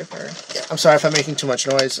side of her. Yeah, I'm sorry if I'm making too much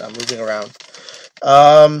noise. I'm moving around.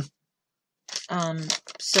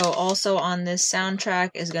 So also on this soundtrack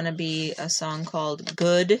is going to be a song called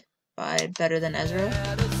Good by Better Than Ezra.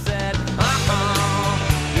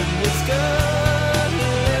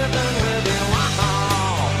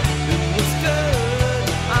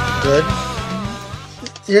 Good.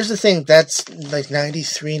 Here's the thing, that's like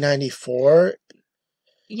 93, 94.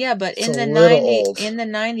 Yeah, but It's in the the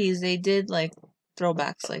 90s they did like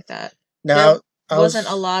throwbacks like that. Now it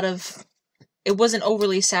wasn't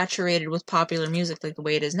overly saturated with popular music like the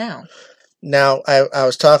way it is now. Now, I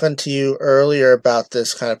was talking to you earlier about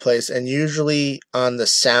this kind of place, and usually on the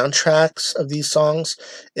soundtracks of these songs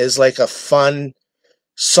is like a fun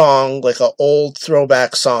song, like an old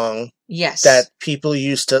throwback song. Yes. That people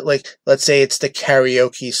used to, like, let's say it's the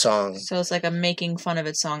karaoke song. So it's like a making fun of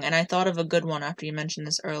it song. And I thought of a good one after you mentioned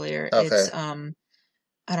this earlier. Okay. It's, I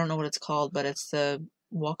don't know what it's called, but it's the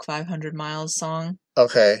Walk 500 Miles song.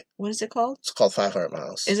 Okay. What is it called? It's called 500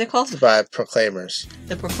 Miles. Is it called? By Proclaimers.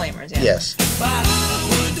 The Proclaimers, yeah. Yes. But I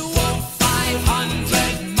would walk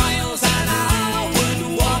 500 miles and I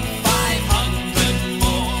would walk 500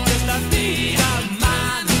 more just to be a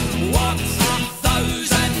man who walks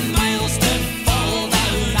 1,000 miles to fall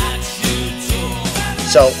down at you too.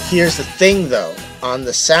 So here's the thing, though. On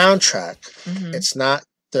the soundtrack, Mm-hmm. it's not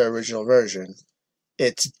the original version.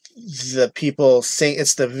 It's the people sing.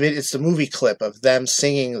 It's the movie clip of them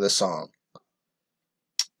singing the song.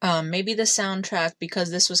 Maybe the soundtrack, because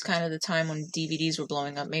this was kind of the time when DVDs were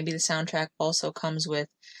blowing up, maybe the soundtrack also comes with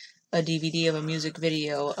a DVD of a music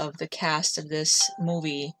video of the cast of this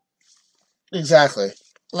movie. Exactly.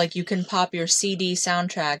 Like, you can pop your CD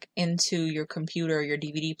soundtrack into your computer or your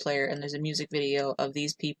DVD player, and there's a music video of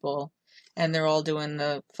these people, and they're all doing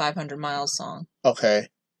the 500 Miles song. Okay.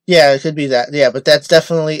 Yeah, it could be that. Yeah, but that's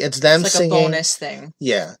definitely, it's them It's like singing. a bonus thing.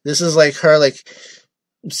 Yeah. This is like her, like,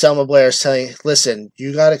 Selma Blair saying, listen,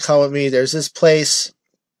 you gotta come with me. There's this place.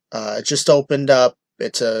 It just opened up.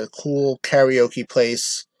 It's a cool karaoke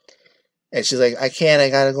place. And she's like, I can't. I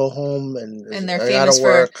gotta go home, and they're I famous gotta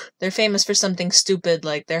work. They're famous for something stupid,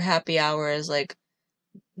 like their happy hour is like,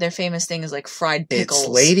 their famous thing is like fried pickles. It's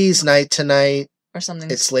ladies' night tonight. Or something.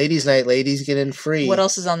 It's ladies' night. Ladies get in free. What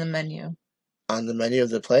else is on the menu? On the menu of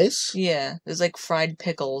the place? Yeah, there's like fried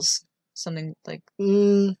pickles, something like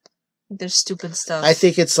Mm, there's stupid stuff. I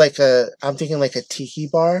think it's I'm thinking like a tiki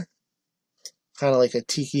bar. Kind of like a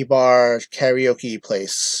tiki bar karaoke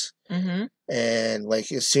place. Mm-hmm. And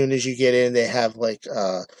like as soon as you get in, they have like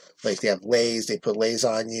they have Lay's. They put Lay's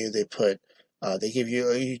on you. They give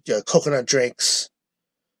you coconut drinks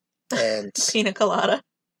and Pina colada.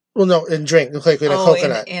 well, no, in drink like in a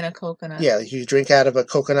coconut. In a coconut. Yeah, you drink out of a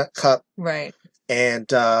coconut cup. Right. And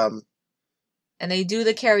they do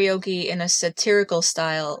the karaoke in a satirical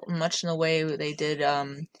style, much in the way they did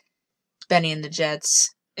Benny and the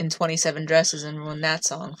Jets in 27 Dresses and ruined that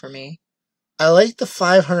song for me. I like the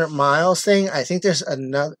 500 miles thing. I think there's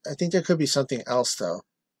another. I think there could be something else though.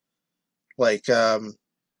 Like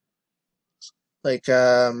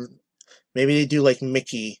maybe they do like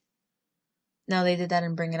Mickey. No, they did that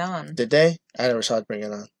in Bring It On. Did they? I never saw it Bring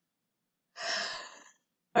It On.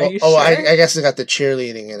 Are you sure? I guess it got the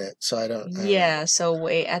cheerleading in it, so I don't. Yeah, so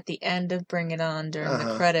wait, at the end of Bring It On, during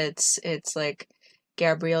the credits, it's like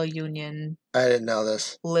Gabrielle Union. I didn't know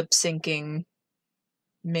this. Lip syncing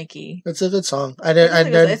Mickey. It's a good song.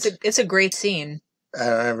 It's a great scene. I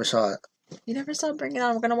never saw it. You never saw Bring It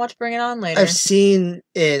On? We're gonna watch Bring It On later. I've seen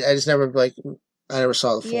it. I just never I never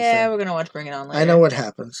saw the full thing. Yeah, we're gonna watch Bring It On later. I know what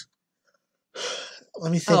happens.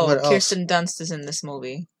 Let me think. What else? Kirsten Dunst is in this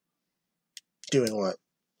movie. Doing what?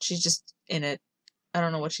 She's just in it. I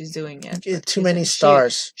don't know what she's doing yet. Too many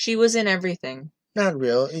stars. She was in everything. Not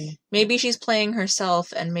really. Maybe she's playing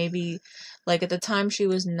herself, and maybe, like, at the time she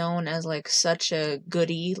was known as, like, such a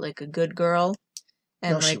goodie, like a good girl.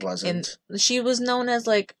 And, No, like, she wasn't. She was known as,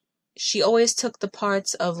 like, she always took the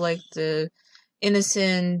parts of, like, the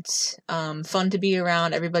innocent, fun to be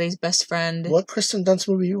around, everybody's best friend. What Kristen Dunst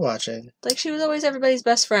movie are you watching? Like, she was always everybody's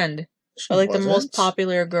best friend. Or, like, the most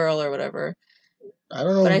popular girl or whatever. I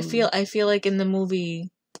don't know. But I feel like in the movie,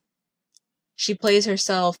 she plays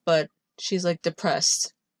herself, but she's, like,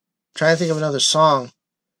 depressed. I'm trying to think of another song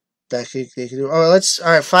that they could do. All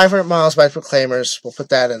right, 500 Miles by Proclaimers. We'll put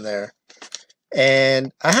that in there.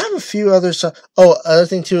 And I have a few other songs. Oh, other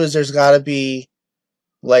thing too is there's got to be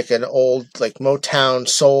like an old like Motown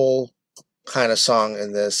soul kind of song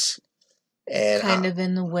in this. And kind of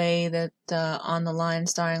in the way that On the Line,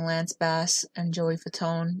 starring Lance Bass and Joey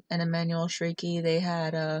Fatone and Emmanuel Shrieky, they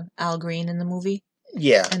had Al Green in the movie.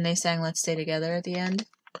 Yeah. And they sang Let's Stay Together at the end.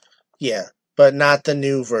 Yeah. But not the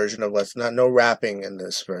new version of no rapping in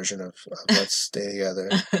this version of Let's Stay Together.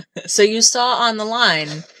 So you saw On the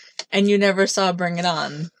Line, and you never saw Bring It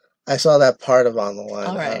On. I saw that part of On the Line.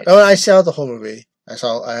 All right. I saw the whole movie. I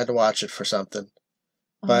had to watch it for something.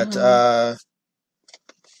 But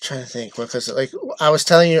trying to think, because like I was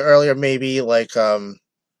telling you earlier, maybe like what's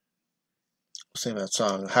the name of that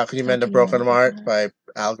song? How Could You Mend a Broken Heart by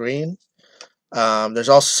Al Green. There's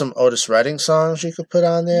also some Otis Redding songs you could put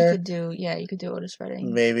on there. You could do Otis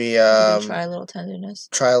Redding. Maybe Try a Little Tenderness.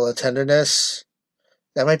 Try a Little Tenderness.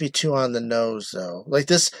 That might be too on the nose though. Like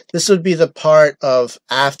this would be the part of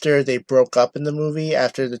after they broke up in the movie,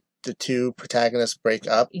 after the two protagonists break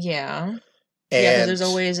up. Yeah. Because there's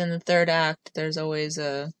always in the third act, there's always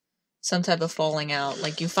some type of falling out.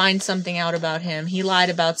 Like you find something out about him. He lied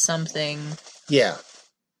about something. Yeah.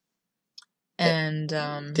 And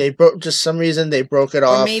they broke just some reason they broke it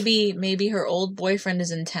off. Or maybe her old boyfriend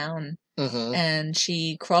is in town. Mm-hmm. And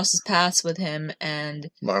she crosses paths with him,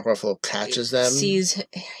 and Mark Ruffalo catches them. Sees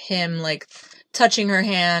him like touching her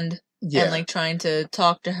hand and like trying to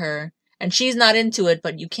talk to her, and she's not into it.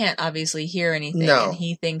 But you can't obviously hear anything. No. And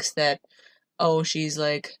he thinks that she's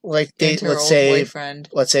like into her old boyfriend.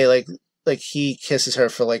 Let's say like he kisses her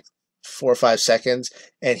for like 4 or 5 seconds,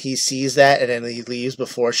 and he sees that, and then he leaves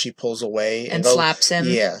before she pulls away and slaps him.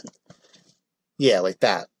 Yeah, like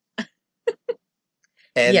that.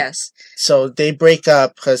 And yes. So they break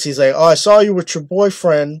up because he's like, "Oh, I saw you with your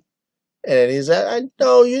boyfriend," and then he's like, "I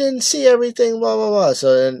know you didn't see everything." Blah blah blah.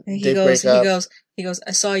 So then they break up. He goes.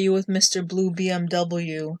 I saw you with Mr. Blue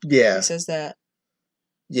BMW. Yeah, he says that.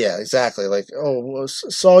 Yeah, exactly. Like, oh,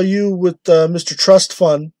 saw you with Mr. Trust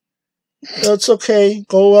Fund. That's okay.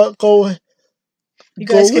 Go. You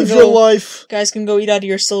guys live your life. Guys can go eat out of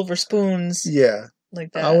your silver spoons. Yeah,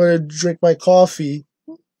 like that. I want to drink my coffee,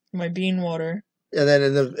 my bean water. And then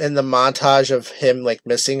in the montage of him like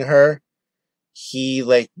missing her,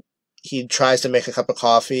 he tries to make a cup of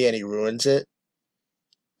coffee and he ruins it.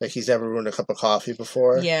 Like he's never ruined a cup of coffee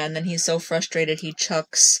before. Yeah, and then he's so frustrated he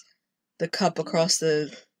chucks the cup across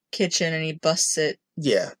the kitchen and he busts it.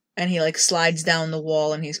 Yeah. And he like slides down the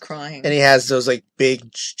wall and he's crying. And he has those like big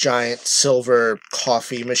giant silver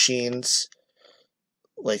coffee machines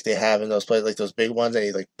like they have in those places, like those big ones, and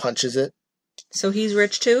he like punches it. So he's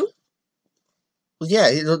rich too? Yeah,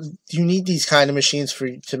 you need these kind of machines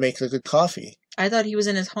to make the good coffee. I thought he was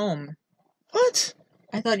in his home. What?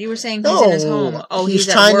 I thought you were saying he's in his home. No, Oh, he's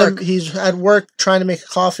at work. He's at work trying to make a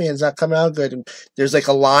coffee and it's not coming out good. And there's like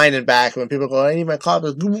a line in back when people go, "I need my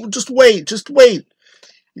coffee." Just wait, just wait.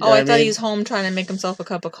 You know Oh, what I thought mean? he was home trying to make himself a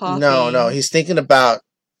cup of coffee. No, he's thinking about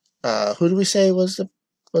who do we say was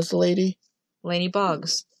the lady? Lainey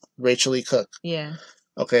Boggs. Rachel E. Cook. Yeah.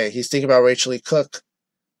 Okay, he's thinking about Rachel E. Cook,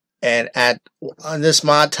 and on this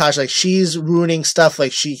montage, like she's ruining stuff,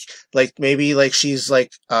 like she's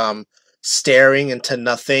staring into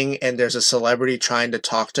nothing, and there's a celebrity trying to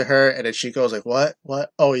talk to her, and then she goes like, "What?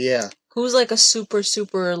 What? Oh yeah." Who's like a super,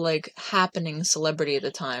 super like happening celebrity at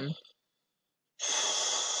the time?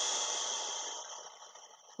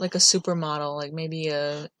 Like a supermodel, like maybe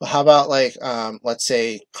a How about like let's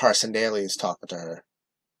say Carson Daly is talking to her.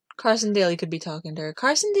 Carson Daly could be talking to her.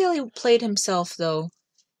 Carson Daly played himself though,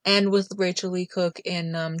 and with Rachel Lee Cook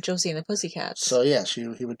in Josie and the Pussycats. So yeah,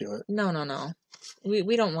 he would do it. No.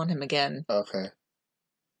 We don't want him again. Okay.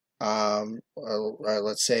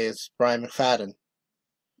 Let's say it's Brian McFadden.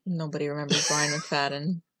 Nobody remembers Brian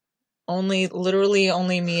McFadden. Literally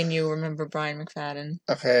only me and you remember Brian McFadden.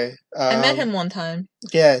 Okay. I met him one time.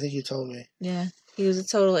 Yeah, I think you told me. Yeah, he was a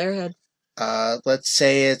total airhead. Let's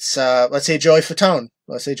say Joey Fatone.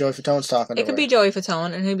 Let's say Joey Fatone's talking to her. It could be Joey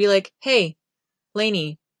Fatone, and he'd be like, "Hey,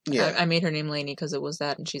 Lainey." Yeah. I made her name Lainey because it was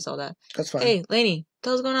that, and she's all that. That's fine. Hey, Lainey,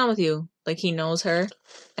 what's going on with you? Like, he knows her,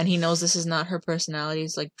 and he knows this is not her personality.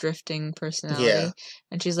 It's like drifting personality. Yeah.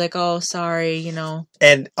 And she's like, "Oh, sorry, you know."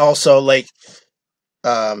 And also, like,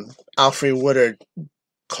 Alfre Woodard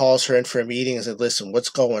calls her in for a meeting and said, "Listen, what's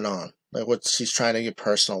going on? Like, she's trying to get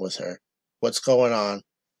personal with her. What's going on?"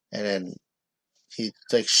 And then she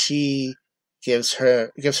gives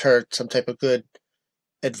her some type of good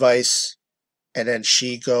advice, and then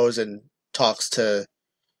she goes and talks to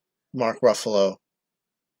Mark Ruffalo.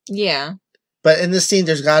 Yeah. But in this scene,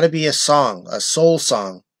 there's got to be a song, a soul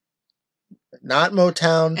song, not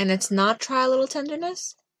Motown. And it's not Try a Little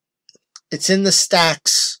Tenderness? It's in the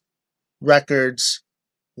Stax Records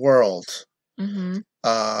world. Mm-hmm.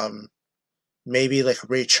 Maybe like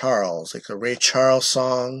Ray Charles, like a Ray Charles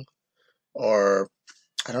song, or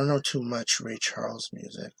I don't know too much Ray Charles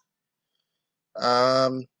music.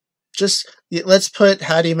 Let's put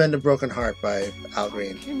 "How Do You Mend a Broken Heart" by Al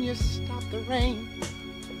Green. Can you stop the rain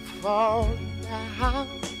from falling down?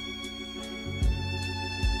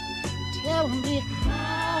 Tell me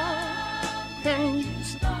how can you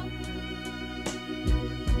stop?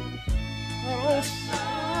 Oh,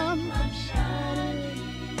 sun from shining.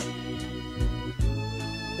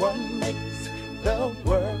 What makes the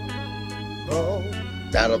world go?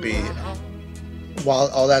 That'll be, while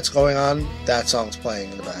all that's going on, that song's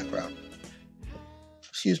playing in the background.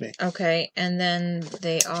 Excuse me. Okay, and then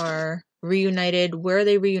they are reunited. Where are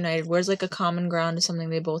they reunited? Where's like a common ground to something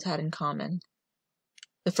they both had in common?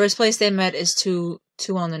 The first place they met is too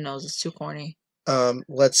on the nose. It's too corny.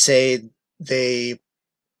 Let's say they...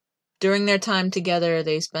 During their time together,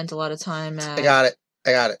 they spent a lot of time at... I got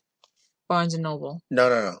it. Barnes & Noble.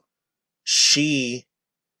 No. She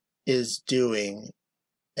is doing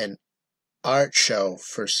an art show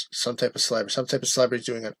for some type of celebrity. Some type of celebrity is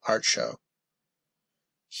doing an art show.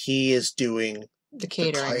 He is doing The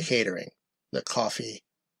catering. The coffee.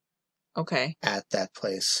 Okay. At that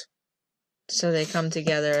place. So they come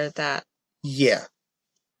together at that. Yeah.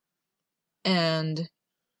 And,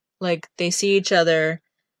 like, they see each other,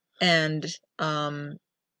 and,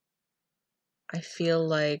 I feel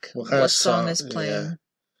like... What song is playing?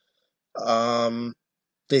 Yeah.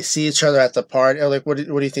 They see each other at the party. Like, what do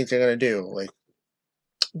you think they're gonna do? Like,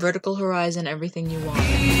 Vertical Horizon, Everything You Want.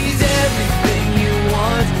 He's everything you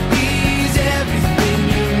want. He's everything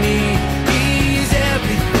you need. He's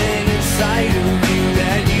everything inside of you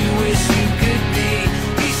that you wish you could be.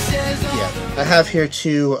 He says all I have here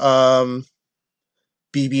too,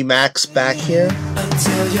 BB Max back here.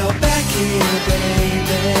 until you're back here, baby.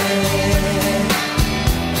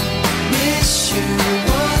 Miss you,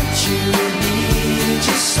 want you, need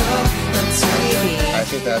you so until you're back. I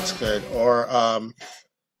think that's good. Or,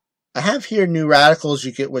 I have here New Radicals,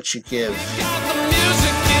 You Get What You Give. Got the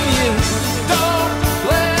music in you. Don't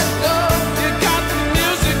let go. You got the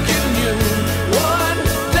music in you. One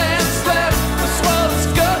dance left. This world's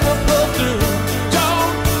gonna pull through.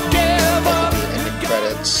 Don't give up. Ending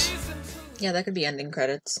credits. Yeah, that could be ending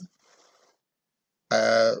credits.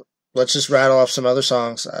 Let's just rattle off some other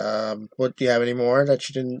songs. What do you have any more that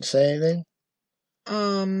you didn't say anything?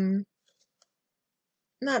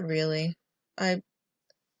 Not really.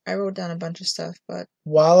 I wrote down a bunch of stuff, but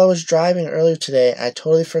While I was driving earlier today, I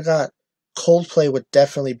totally forgot. Coldplay would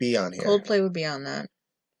definitely be on here. Coldplay would be on that.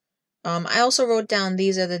 I also wrote down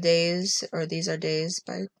 "These Are the Days" or "These Are Days"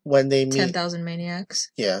 by When they meet, 10,000 Maniacs.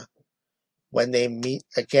 yeah, when they meet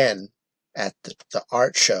again at the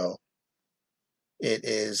art show, it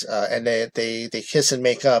is, and they kiss and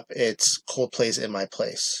make up. It's Coldplay's "In My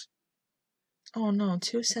Place." Oh no,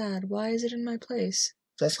 too sad. Why is it in my place?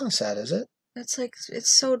 That's not sad, is it? That's like,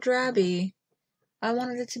 it's so drabby. I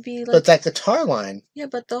wanted it to be like, But that guitar line, yeah,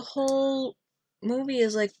 but the whole movie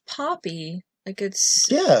is like poppy. Like it's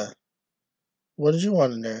yeah. What did you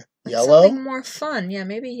want in there? like Yellow? something more fun. Yeah,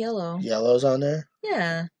 maybe yellow. Yellow's on there?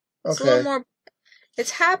 Yeah. It's a little Okay. more,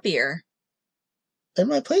 it's happier. In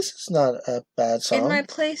My Place is not a bad song. In My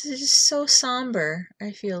Place is just so somber,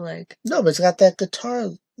 I feel like. No, but it's got that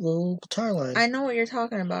little guitar line. I know what you're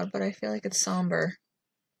talking about, but I feel like it's somber.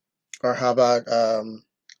 Or how about,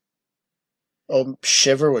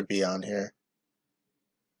 Shiver would be on here.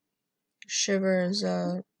 Shiver's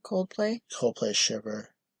Coldplay. Coldplay Shiver.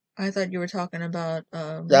 I thought you were talking about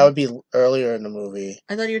That would be earlier in the movie.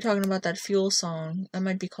 I thought you were talking about that Fuel song. That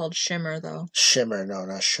might be called Shimmer though. Shimmer, no,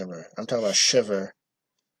 not Shimmer. I'm talking about Shiver.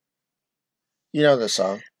 You know the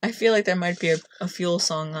song. I feel like there might be a Fuel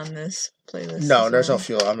song on this playlist. No, as there's no well.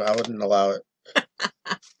 fuel. I wouldn't allow it.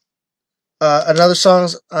 Another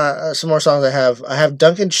songs, some more songs I have. I have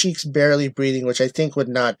Duncan Sheik's Barely Breathing, which I think would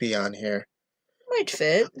not be on here. Might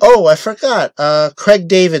fit. Oh, I forgot. Craig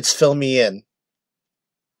David's Fill Me In.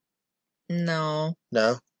 No.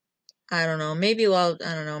 No? I don't know. Maybe I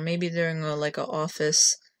don't know. Maybe during a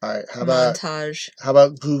office Alright, montage. how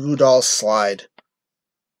about Goo Goo Dolls Slide?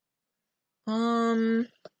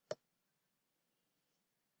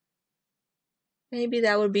 Maybe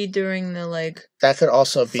that would be during the That could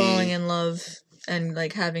also be, falling in love and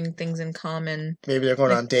having things in common. maybe they're going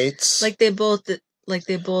like- on dates. Like they both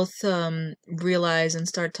realize and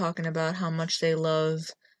start talking about how much they love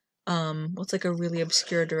what's a really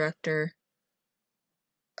obscure director.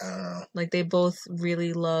 I don't know. Like they both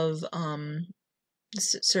really love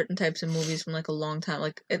certain types of movies from a long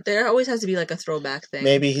time. There always has to be a throwback thing.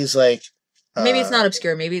 Maybe he's like... Maybe it's not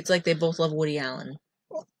obscure. Maybe it's they both love Woody Allen.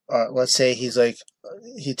 let's say he's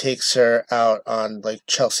he takes her out on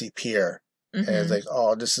Chelsea Pier, and Mhm. it's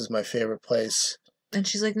oh, this is my favorite place. And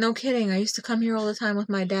she's like, no kidding. I used to come here all the time with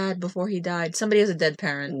my dad before he died. Somebody has a dead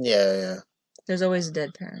parent. Yeah. There's always a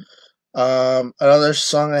dead parent. Another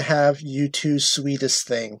song I have, U2's Sweetest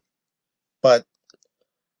Thing, but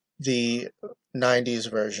the 90s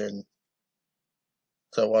version.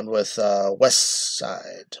 The one with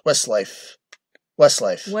Westlife.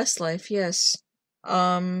 Westlife, yes.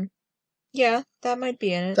 Yeah, that might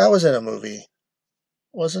be in it. That was in a movie,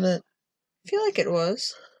 wasn't it? I feel like it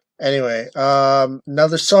was. Anyway,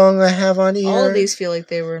 another song I have on here. All of these feel like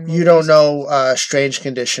they were in movies. You don't know Strange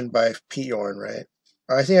Condition by Pete Yorn, right?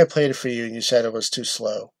 I think I played it for you and you said it was too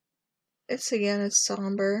slow. It's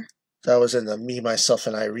somber. That was in the Me, Myself,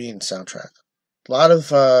 and Irene soundtrack. A lot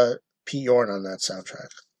of Pete Yorn on that soundtrack.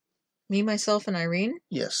 Me, Myself, and Irene?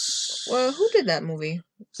 Yes. Well, who did that movie?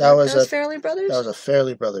 That was Fairly Brothers? That was a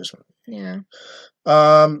Fairly Brothers movie. Yeah.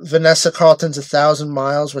 Vanessa Carlton's 1,000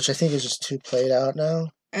 Miles, which I think is just too played out now.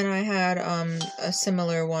 And I had a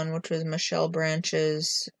similar one, which was Michelle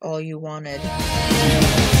Branch's All You Wanted.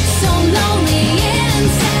 So lonely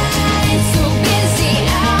inside, so busy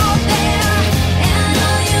out there, and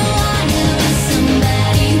all you wanted was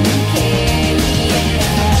somebody who cares.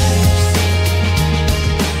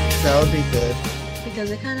 That would be good.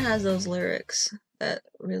 Because it kind of has those lyrics that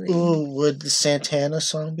really... Ooh, would the Santana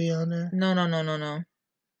song be on there? No.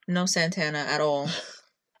 No Santana at all.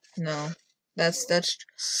 No. That's...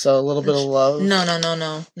 So a little bit of love?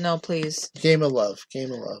 No, please. Game of Love.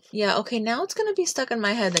 Yeah, okay, now it's gonna be stuck in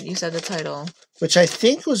my head that you said the title. Which I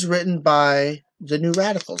think was written by the New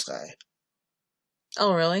Radicals guy.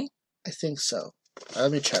 Oh, really? I think so.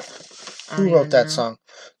 Let me check. I don't Who wrote even that know. song?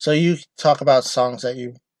 So you talk about songs that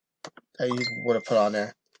you would have put on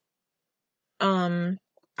there.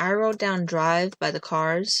 I wrote down Drive by the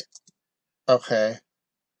Cars. Okay.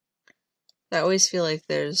 I always feel like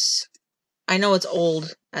there's... I know it's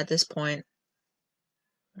old at this point,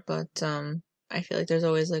 but I feel like there's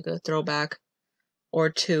always a throwback or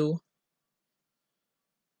two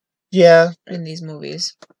Yeah. in these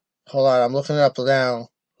movies. Hold on, I'm looking it up now.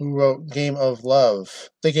 Who wrote Game of Love?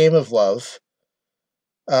 The Game of Love.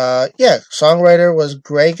 Yeah, songwriter was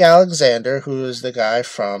Greg Alexander, who is the guy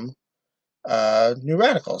from New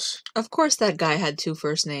Radicals. Of course that guy had two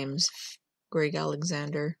first names. Greg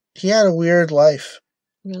Alexander. He had a weird life.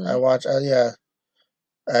 Really? I watched, yeah,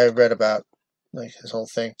 I read about like his whole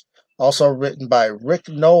thing. Also written by Rick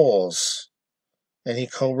Knowles, and he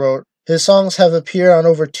co-wrote. His songs have appeared on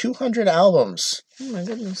over 200 albums. Oh my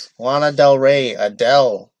goodness. Lana Del Rey,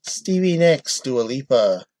 Adele, Stevie Nicks, Dua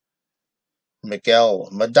Lipa, Miguel,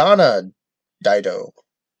 Madonna, Dido.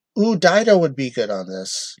 Ooh, Dido would be good on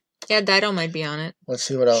this. Yeah, Dido might be on it. Let's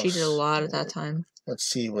see what else. She did a lot at that time. Let's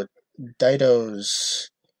see what Dido's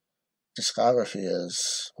discography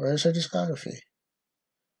is. Where is her discography?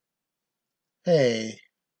 Hey.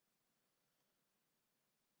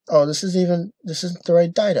 Oh, this isn't the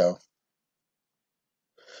right Dido.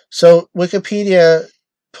 So Wikipedia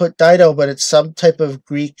put Dido, but it's some type of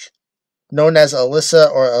Greek known as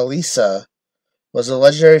Alyssa or Elisa, was a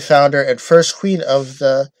legendary founder and first queen of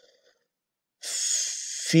the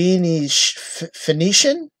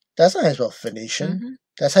Phoenician? That's not how you spell Phoenician. Mm-hmm.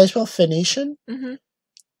 That's how you spell Phoenician? Mm-hmm.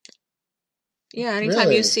 Yeah, anytime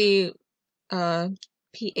Really? you see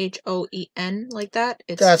P-H-O-E-N like that,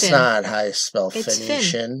 it's That's Finn. not how you spell It's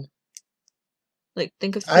Phoenician. Like,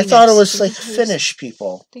 think of I Phoenix. thought it was Think like of how you Finnish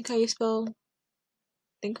people. Think how you spell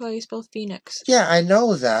Phoenix. Yeah, I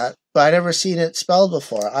know that, but I never seen it spelled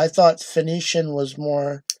before. I thought Phoenician was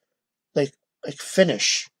more like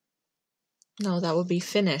Finnish, No, that would be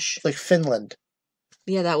Finnish. like Finland.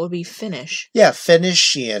 Yeah, that would be Finnish. Yeah,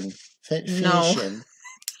 Phoenician. No. Phoenician.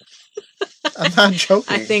 I'm not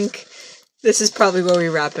joking. I think this is probably where we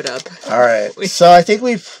wrap it up. All right. So I think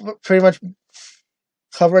we've pretty much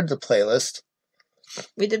covered the playlist.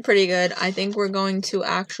 We did pretty good. I think we're going to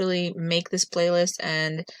actually make this playlist,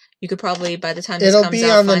 and you could probably, by the time this It'll comes be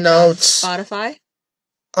out, on the find it on notes. Spotify.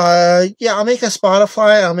 Yeah, I'll make a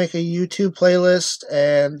Spotify. I'll make a YouTube playlist,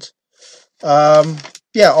 and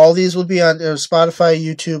yeah, all these will be on Spotify,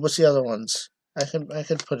 YouTube. What's the other ones? I could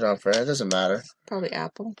put it on for it. It doesn't matter. Probably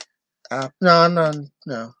Apple. No. I don't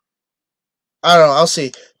know. I'll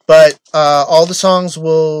see. But all the songs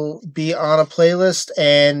will be on a playlist,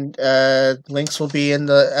 and links will be in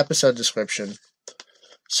the episode description.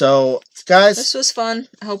 So, guys, This was fun.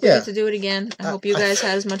 I hope we Yeah. get to do it again. I hope you guys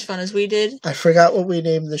had as much fun as we did. I forgot what we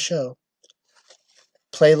named the show.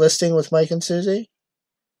 Playlisting with Mike and Susie?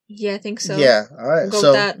 Yeah, I think so. Yeah, all right. We'll go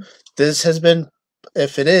So with that. this has been,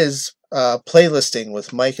 if it is, playlisting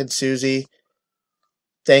with Mike and Susie.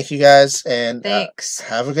 Thank you guys, and Thanks.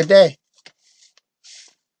 have a good day.